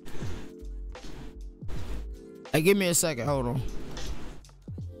 Hey, give me a second. Hold on.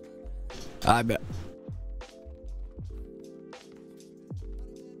 I bet.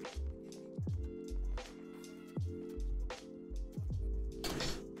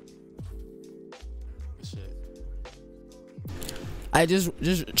 I just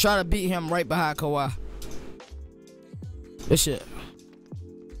try to beat him right behind Kawhi. Good shit.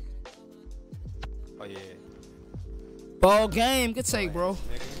 Oh yeah. Ball game. Good take, bro.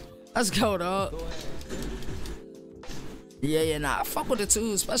 Let's go, dog. Yeah, nah, I fuck with it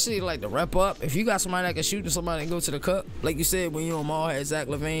too, especially like the rep up. If you got somebody that can shoot and somebody that can go to the cup, like you said, when you and Maul had Zach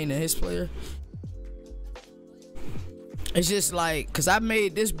LaVine and his player. It's just like, cause I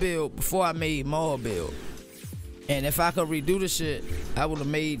made this build before I made Maul build. And if I could redo the shit, I would have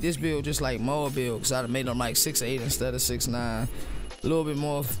made this build just like Maul build, cause I'd have made them like 6'8" instead of 6'9". A little bit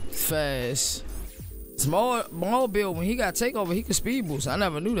more fast. Maul build, when he got takeover, he could speed boost. I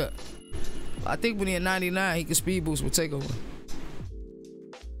never knew that. I think when he had 99, he could speed boost with takeover.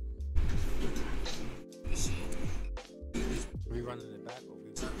 We running it back or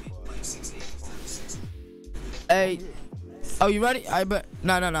we Hey, oh, you ready? I bet.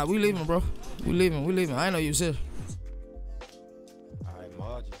 Nah. We leaving, bro. We leaving. I didn't know you was here. Alright,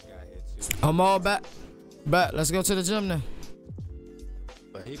 Maul just got here too. I'm all back. Let's go to the gym then.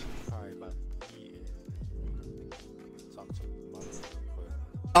 But he probably about to eat and talk to his mother real quick.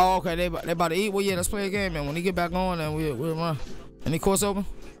 Oh, okay. They about to eat. Well, yeah, let's play a game, man. When he get back on, then we'll run. Any course open?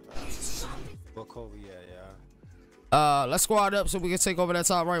 What Kobe at, yeah? Let's squad up so we can take over that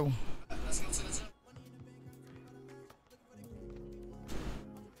top right one.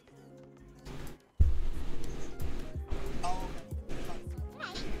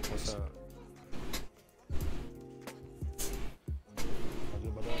 What's up?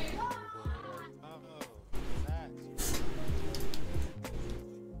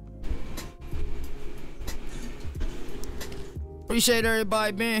 Appreciate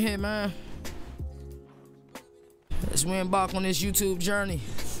everybody being here, man. As we embark on this YouTube journey.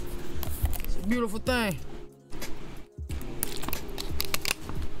 It's a beautiful thing.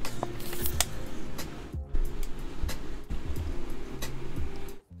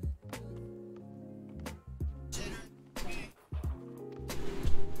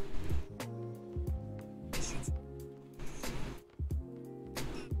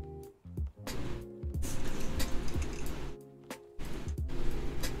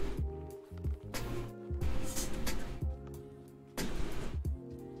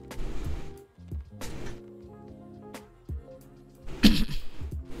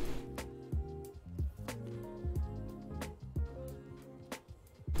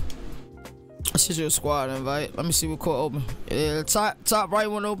 This is your squad invite. Let me see what court open. Yeah, top right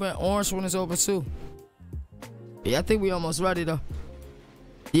one open. Orange one is open too. Yeah, I think we almost ready though.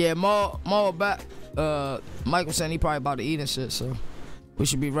 Yeah, Maul back. Mike was saying he probably about to eat and shit, so we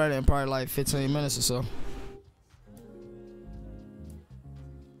should be ready in probably like 15 minutes or so.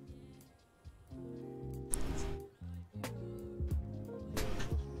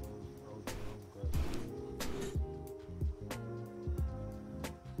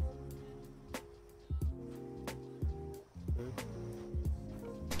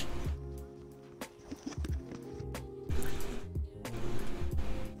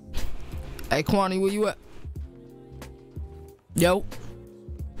 Hey, Kwani, where you at? Yo.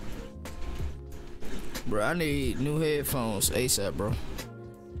 Bro, I need new headphones ASAP, bro.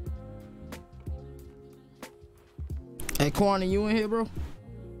 Hey, Kwani, you in here, bro?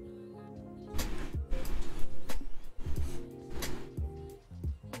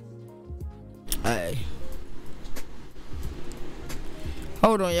 Hey.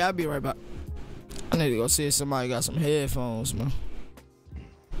 Hold on, yeah, I'll be right back. I need to go see if somebody got some headphones, man.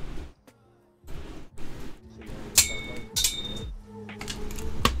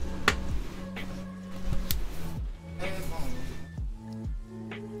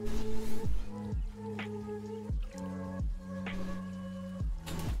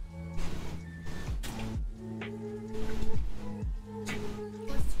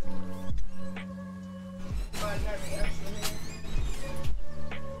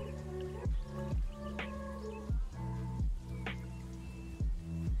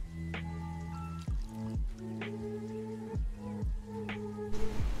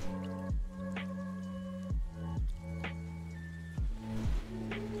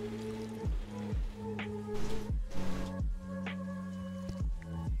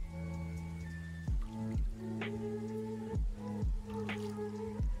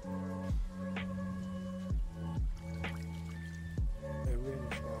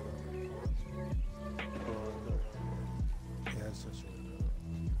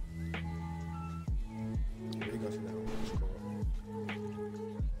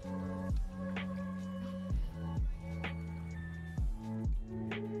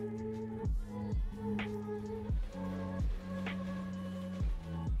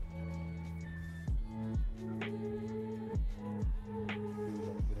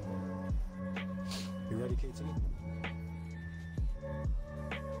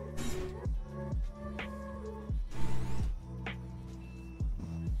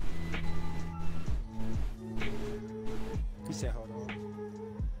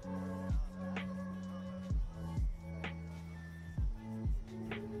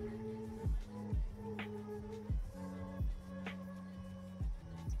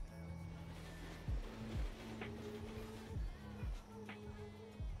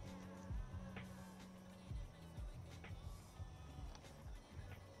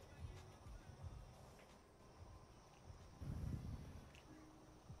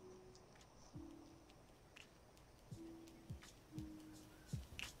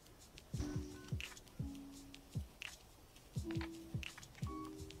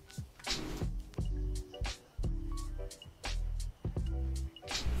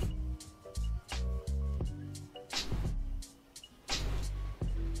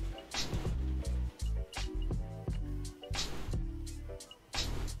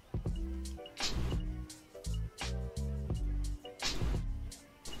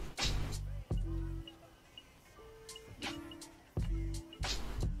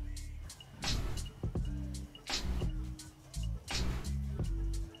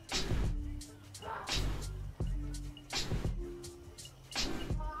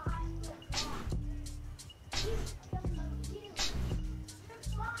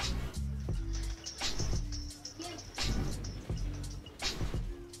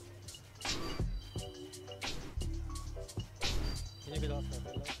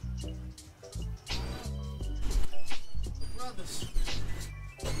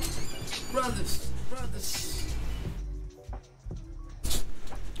 Brothers.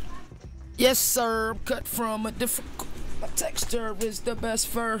 Yes, sir. Cut from a different texture is the best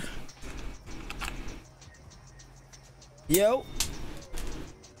fur. Yo.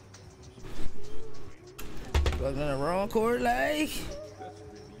 Plugged in the wrong cord, like.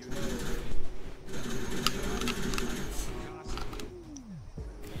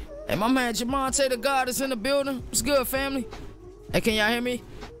 Hey, my man Jamonte the God is in the building. What's good, family? Hey, can y'all hear me?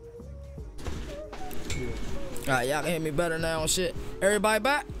 Alright, y'all can hear me better now and shit. Everybody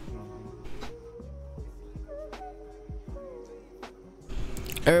back?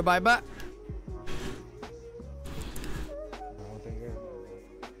 Everybody back?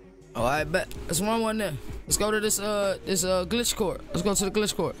 Oh, I bet. Let's run one there. Let's go to this glitch court. Let's go to the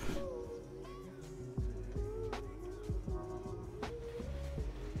glitch court.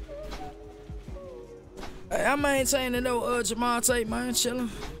 Hey, I'm maintaining no Jamonte, man, chillin'.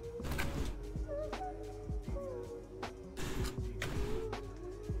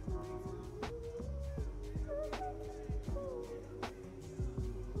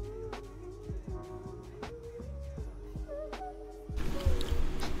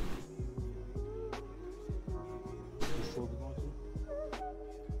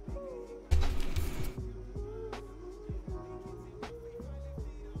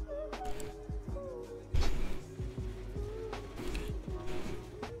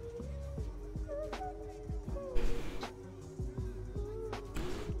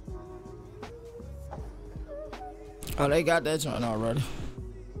 Oh, they got that joint already.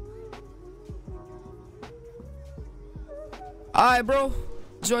 All right, bro.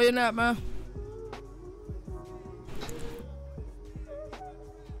 Enjoy your nap, man.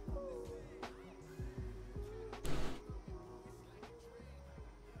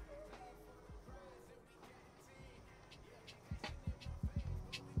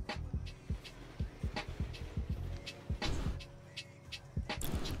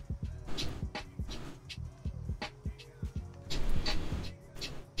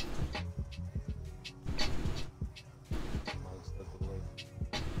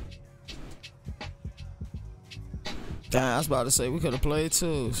 Damn, I was about to say we could have played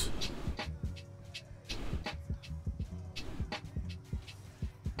twos.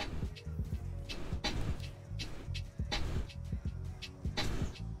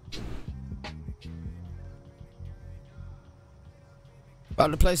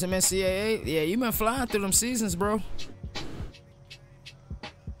 About to play some NCAA? Yeah, you been flying through them seasons, bro.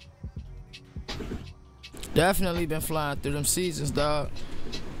 Definitely been flying through them seasons, dog.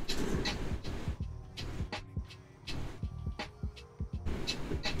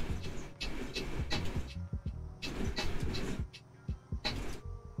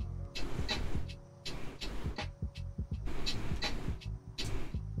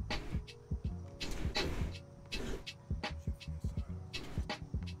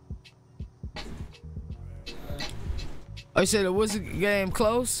 Oh, you said the Wizards game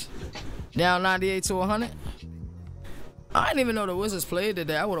close? Down 98 to 100? I didn't even know the Wizards played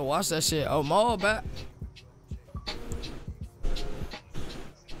today. I would have watched that shit. Oh, Maul back.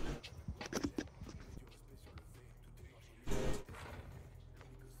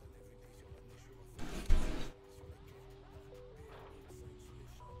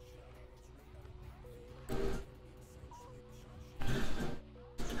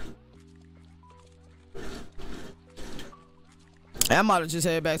 I might have just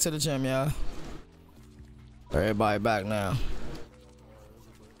head back to the gym, y'all. Everybody back now.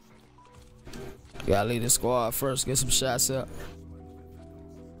 Gotta lead the squad first, get some shots up.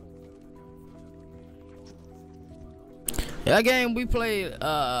 Yeah, that game we played,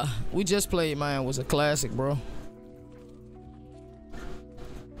 we just played, man, was a classic, bro.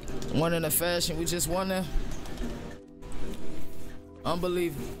 One in the fashion, we just won there.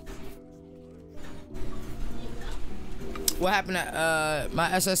 Unbelievable. What happened at my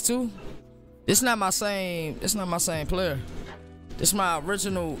SS2? It's not my same player. It's my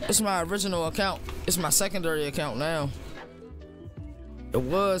original account. It's my secondary account now. It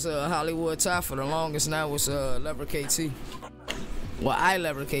was Hollywood Tie for the longest. Now it's Leverett KT. Well, I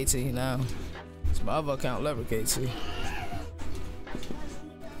Leverett KT now. It's my other account, Leverett KT.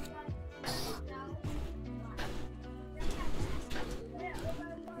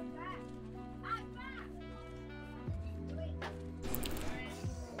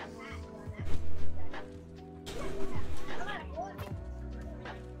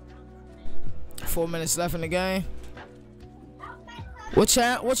 Four minutes left in the game. What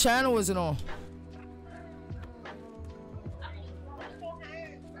channel is it on?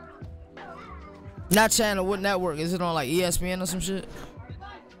 Not channel, what network? Is it on like ESPN or some shit?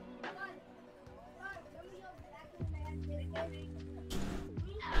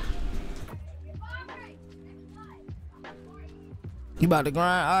 You about to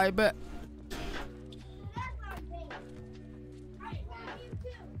grind? All right, bet.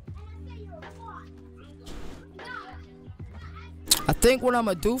 I think what I'm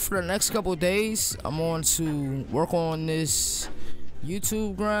gonna do for the next couple days, I'm going to work on this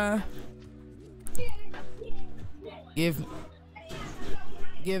YouTube grind. Give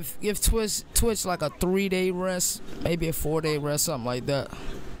Twitch like a 3-day rest, maybe a 4-day rest, something like that.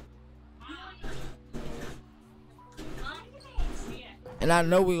 And I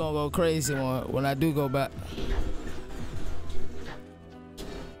know we're gonna go crazy when I do go back.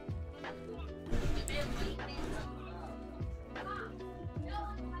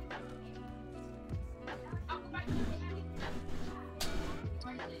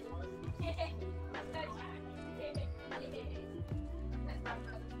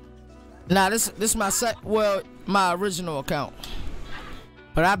 Nah, this my my original account.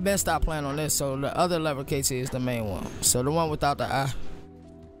 But I've been stopped playing on this, so the other Leverett KT is the main one. So the one without the I.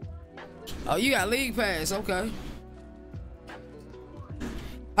 Oh, you got League Pass, okay.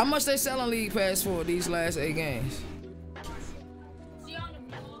 How much they selling League Pass for these last 8 games?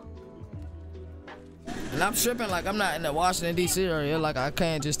 And I'm tripping like I'm not in the Washington DC area, like I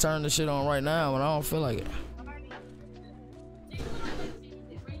can't just turn the shit on right now when I don't feel like it.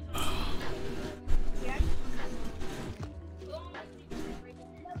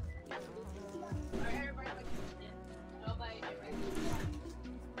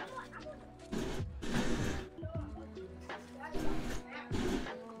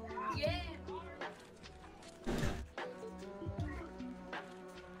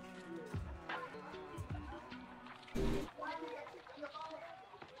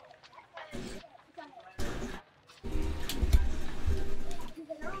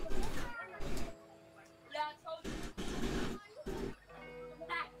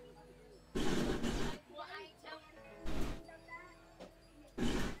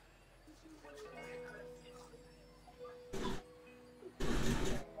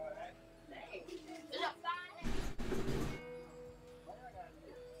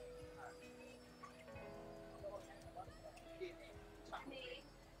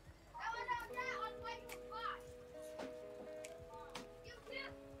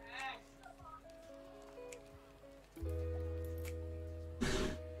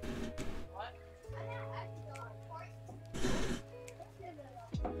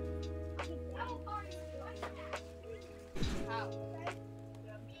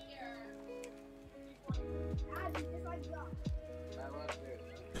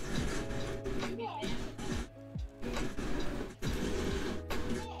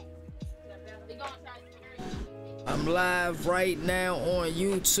 I'm live right now on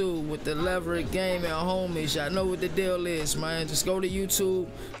YouTube with the Leverett Gaming homies. Y'all know what the deal is, man. Just go to YouTube,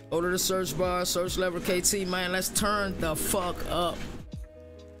 go to the search bar, search Leverett KT, man. Let's turn the fuck up.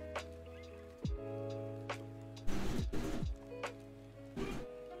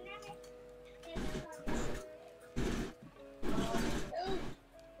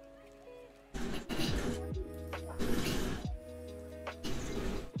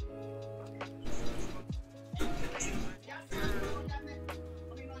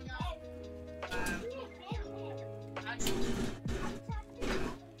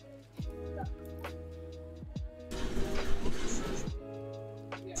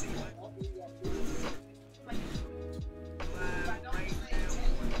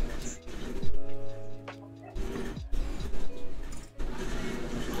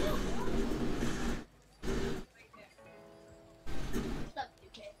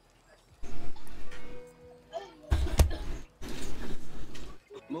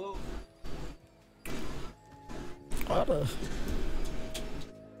 What a...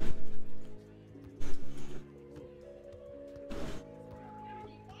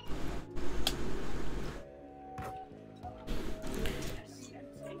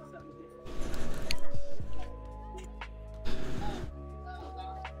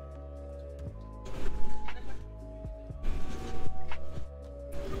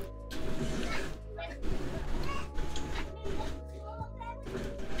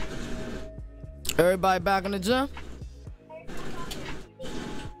 Everybody back in the gym?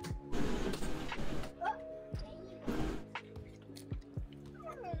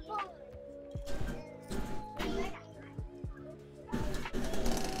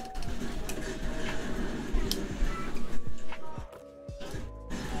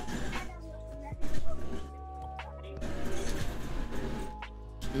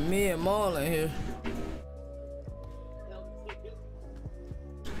 Me and Marlon here.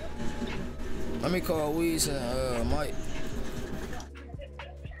 Let me call Weez and Mike.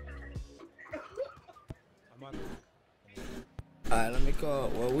 I'm on. Alright, let me call.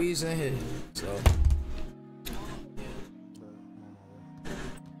 Well, Weez in here, so.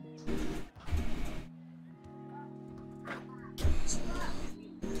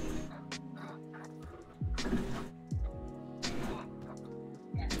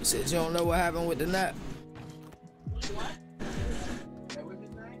 Said you don't know what happened with the nap.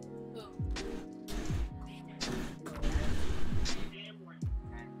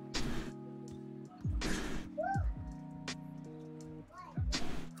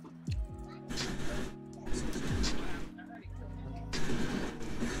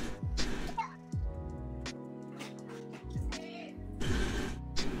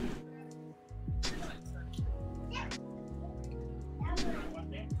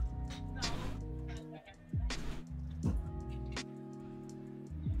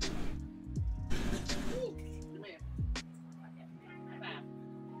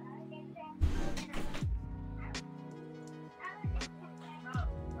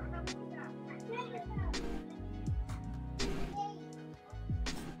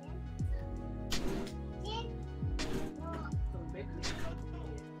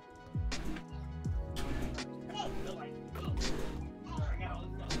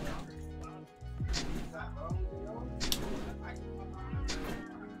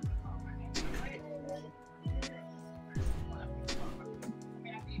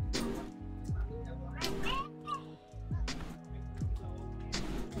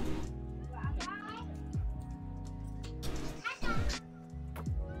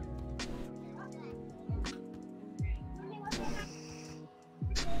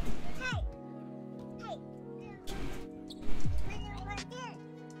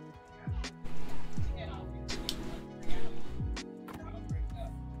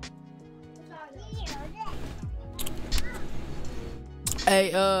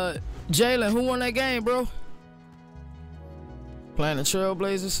 Hey, Jalen, who won that game, bro? Playing the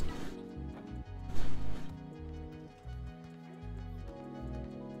Trailblazers.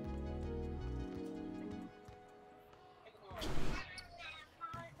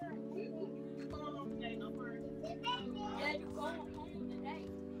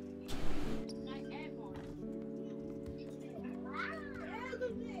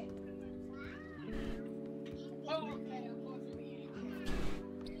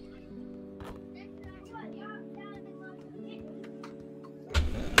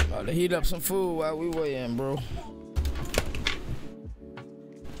 About to heat up some food while we waiting, bro.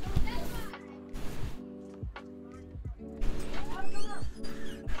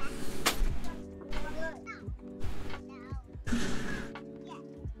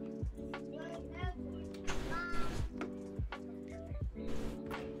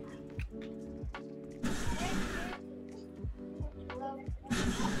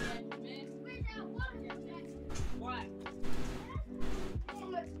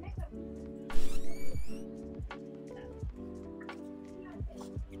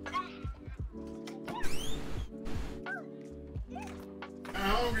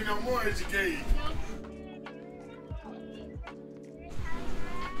 I don't be no more educated.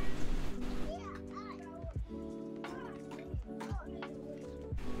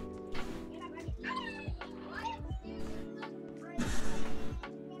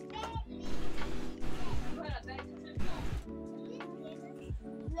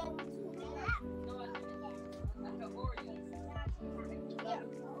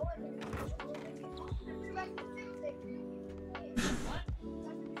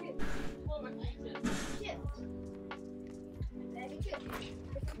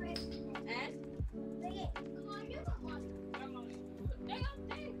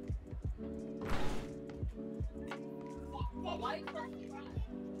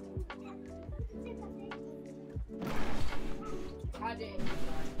 I did.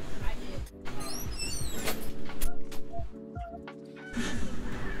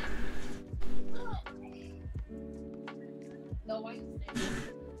 No, why you say?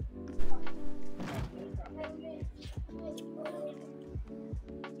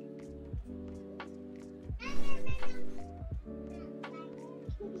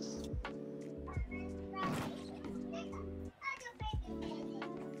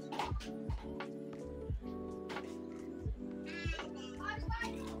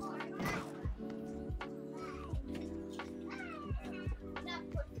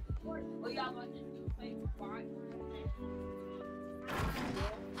 What y'all want to do? Play fight?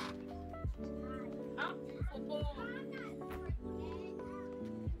 Huh? Football.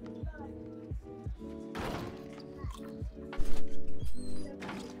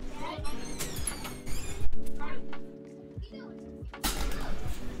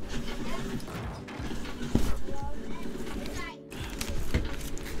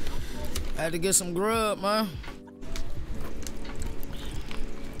 Had to get some grub, man.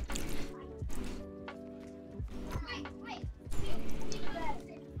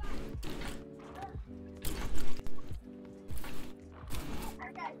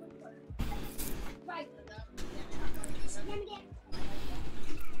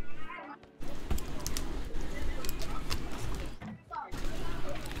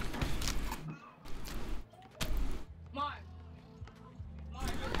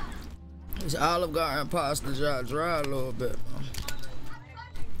 This Olive Garden pasta jar dry a little bit.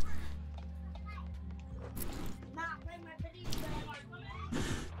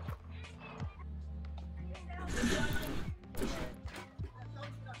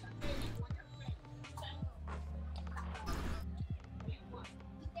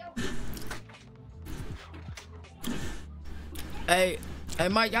 Hey,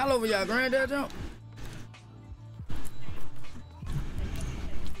 Mike, y'all over y'all granddad jump?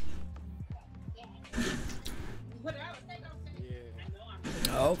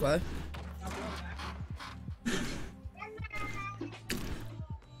 Oh, okay.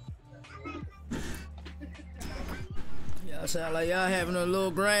 Y'all sound like y'all having a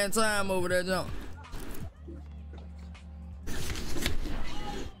little grand time over there, jump.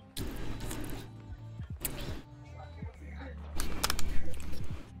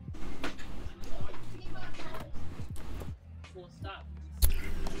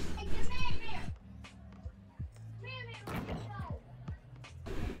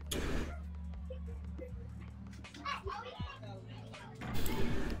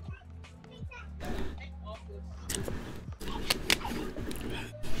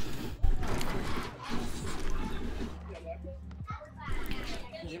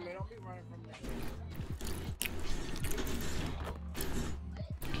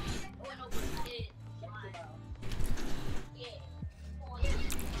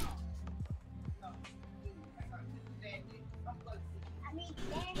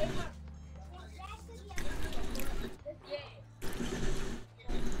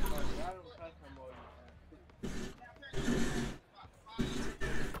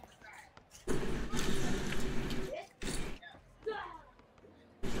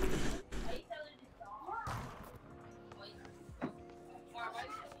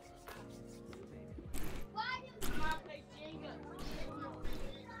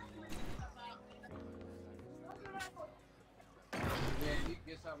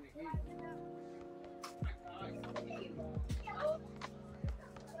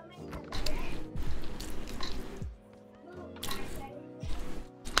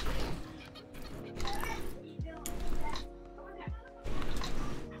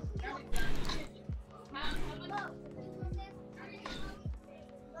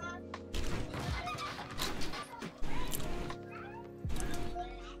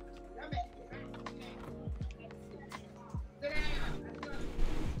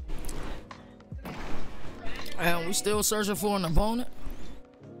 And we still searching for an opponent.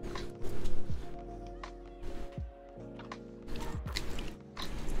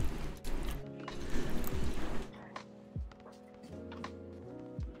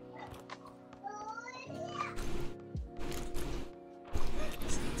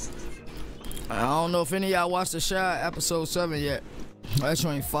 I don't know if any of y'all watched The Shy episode 7 yet. That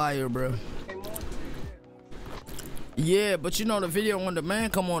train fire, bro. Yeah, but you know the video on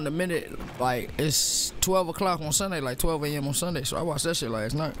demand come on the minute, like it's 12 o'clock on Sunday, like 12 a.m. on Sunday. So I watched that shit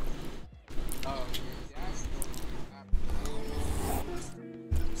last night.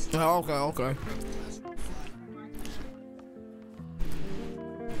 Oh, okay.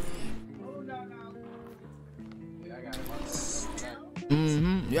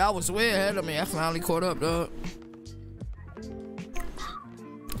 Y'all was way ahead of me. I finally caught up, dog.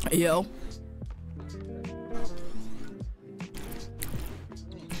 Yo.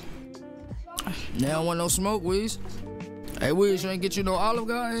 They don't want no smoke, Weez. Hey, Weez, you ain't get you no Olive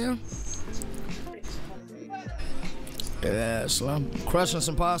Garden here? Yeah, so I'm crushing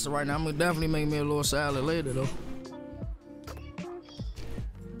some pasta right now. I'm gonna definitely make me a little salad later, though.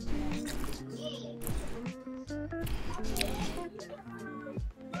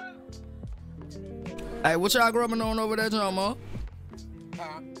 Hey, what y'all grubbing on over there, John, Ma?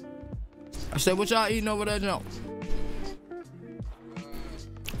 I said, what y'all eating over there, John?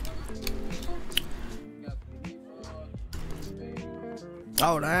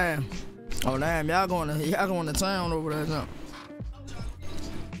 Oh damn! Oh damn! Y'all going to town over there, John?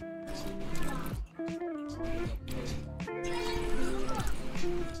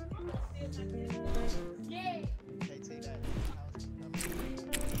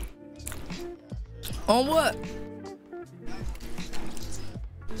 On what?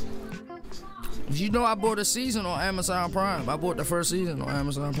 You know I bought a season on Amazon Prime. I bought the first season on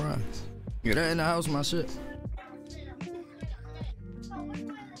Amazon Prime. Get that in the house, my shit.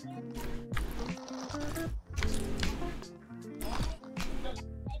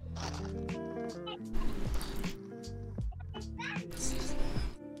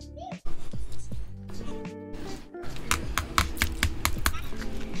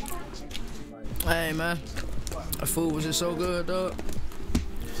 Hey man, that food was just so good, dog.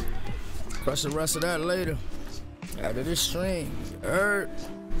 Crush the rest of that later. After this stream, you heard?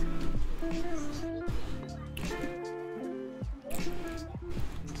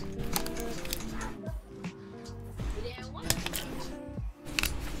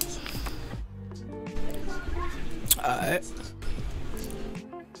 Alright.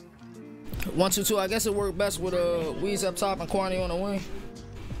 1, 2, 2. I guess it worked best with Weez up top and Kwani on the wing.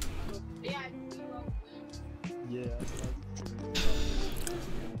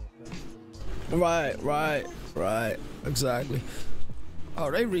 Right. Exactly.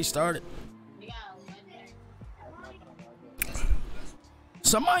 Oh, they restarted.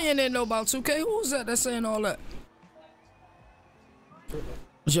 Somebody in there know about 2K. Who's that that's saying all that?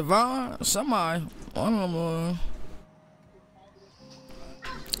 Javon? Somebody. I don't know.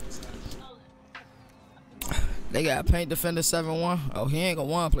 They got paint defender 7-1. Oh, he ain't gonna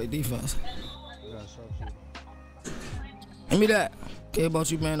wanna play defense. Give me that. Care about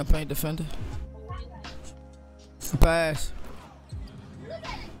you being a paint defender. Pass.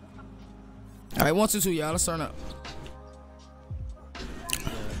 Alright, 1, 2, 2, y'all. Let's turn up.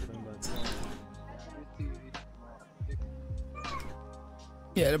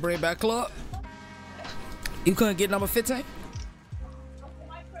 Yeah, the bring back club. You couldn't get number 15?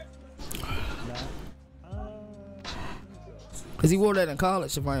 Cause he wore that in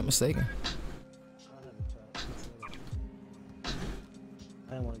college, if I ain't mistaken.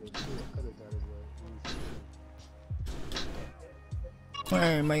 I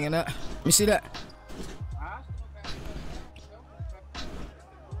ain't making that. Let me see that.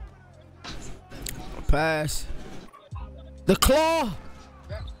 Pass. The claw.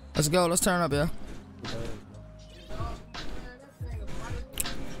 Let's go. Let's turn up, yeah.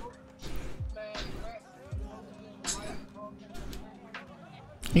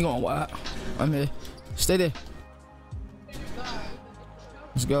 You going wide? I'm here. Stay there.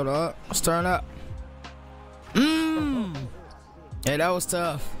 Let's go, dog. Let's turn up. Hey, that was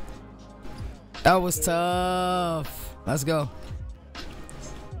tough. That was tough. Let's go.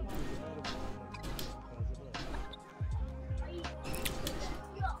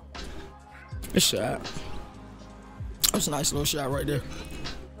 Good shot. That's a nice little shot right there.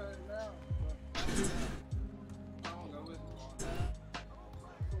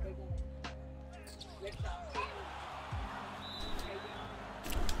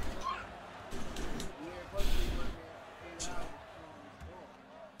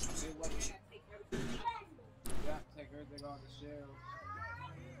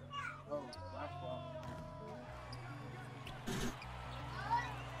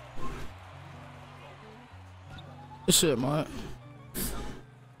 Good shit, man.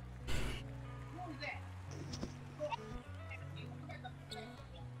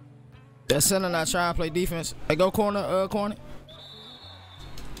 That center not trying to play defense. Hey, go corner, corner.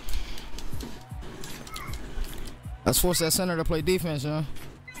 Let's force that center to play defense, huh?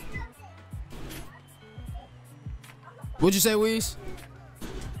 What'd you say, Weez?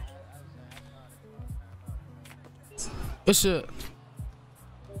 Good shit.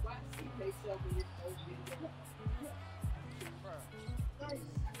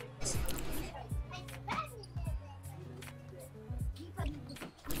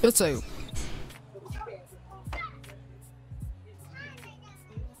 Good take.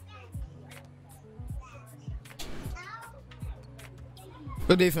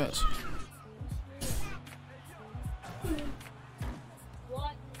 Good defense.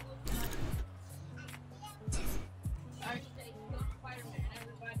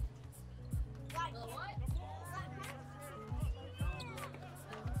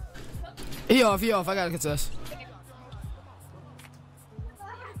 He off. I gotta contest.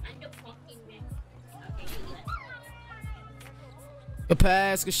 Good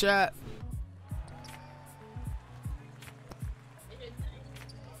pass, good shot.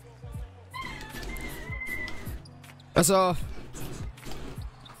 That's off.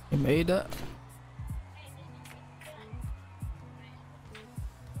 He made that.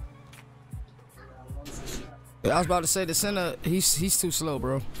 I was about to say the center, he's too slow,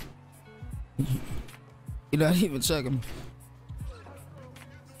 bro. You're not even checking me.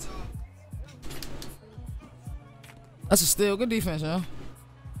 That's a steal. Good defense, yo.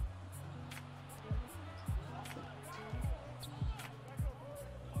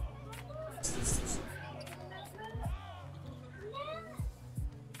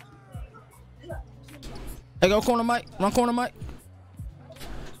 Hey, go corner Mike. Run corner Mike.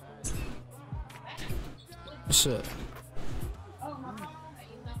 Shit.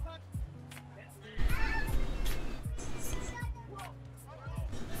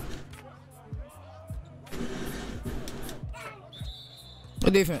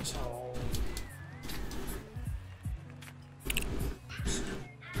 Good defense.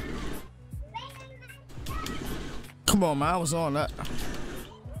 Come on, man. I was on that.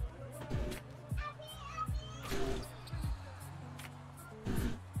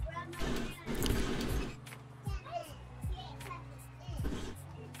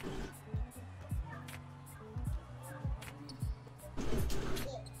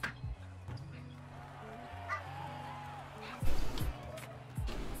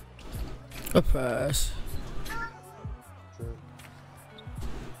 A pass.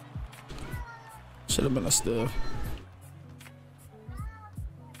 Should have been a steal.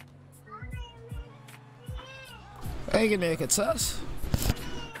 Ain't getting a contest.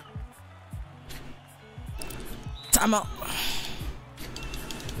 Time out.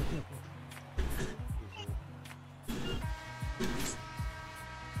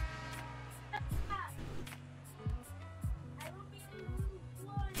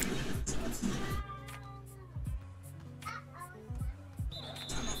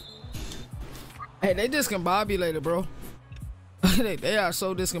 Hey, they discombobulated, bro. they are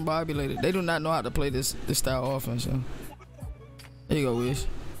so discombobulated. They do not know how to play this style offense. Yo. There you go, Wish.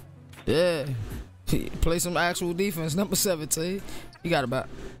 Yeah. Play some actual defense. Number 17. You got it back.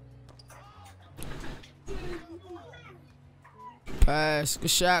 Pass.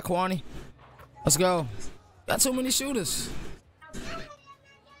 Good shot, Kwani. Let's go. Got too many shooters.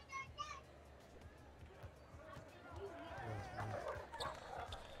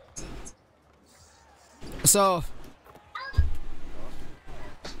 It's off.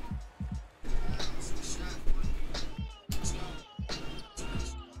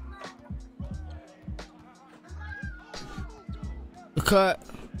 The cut.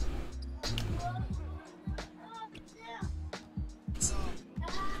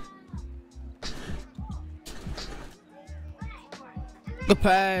 Good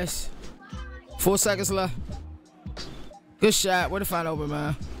pass. 4 seconds left. Good shot. Where to find open,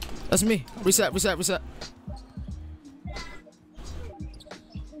 man? That's me. Reset, reset, reset.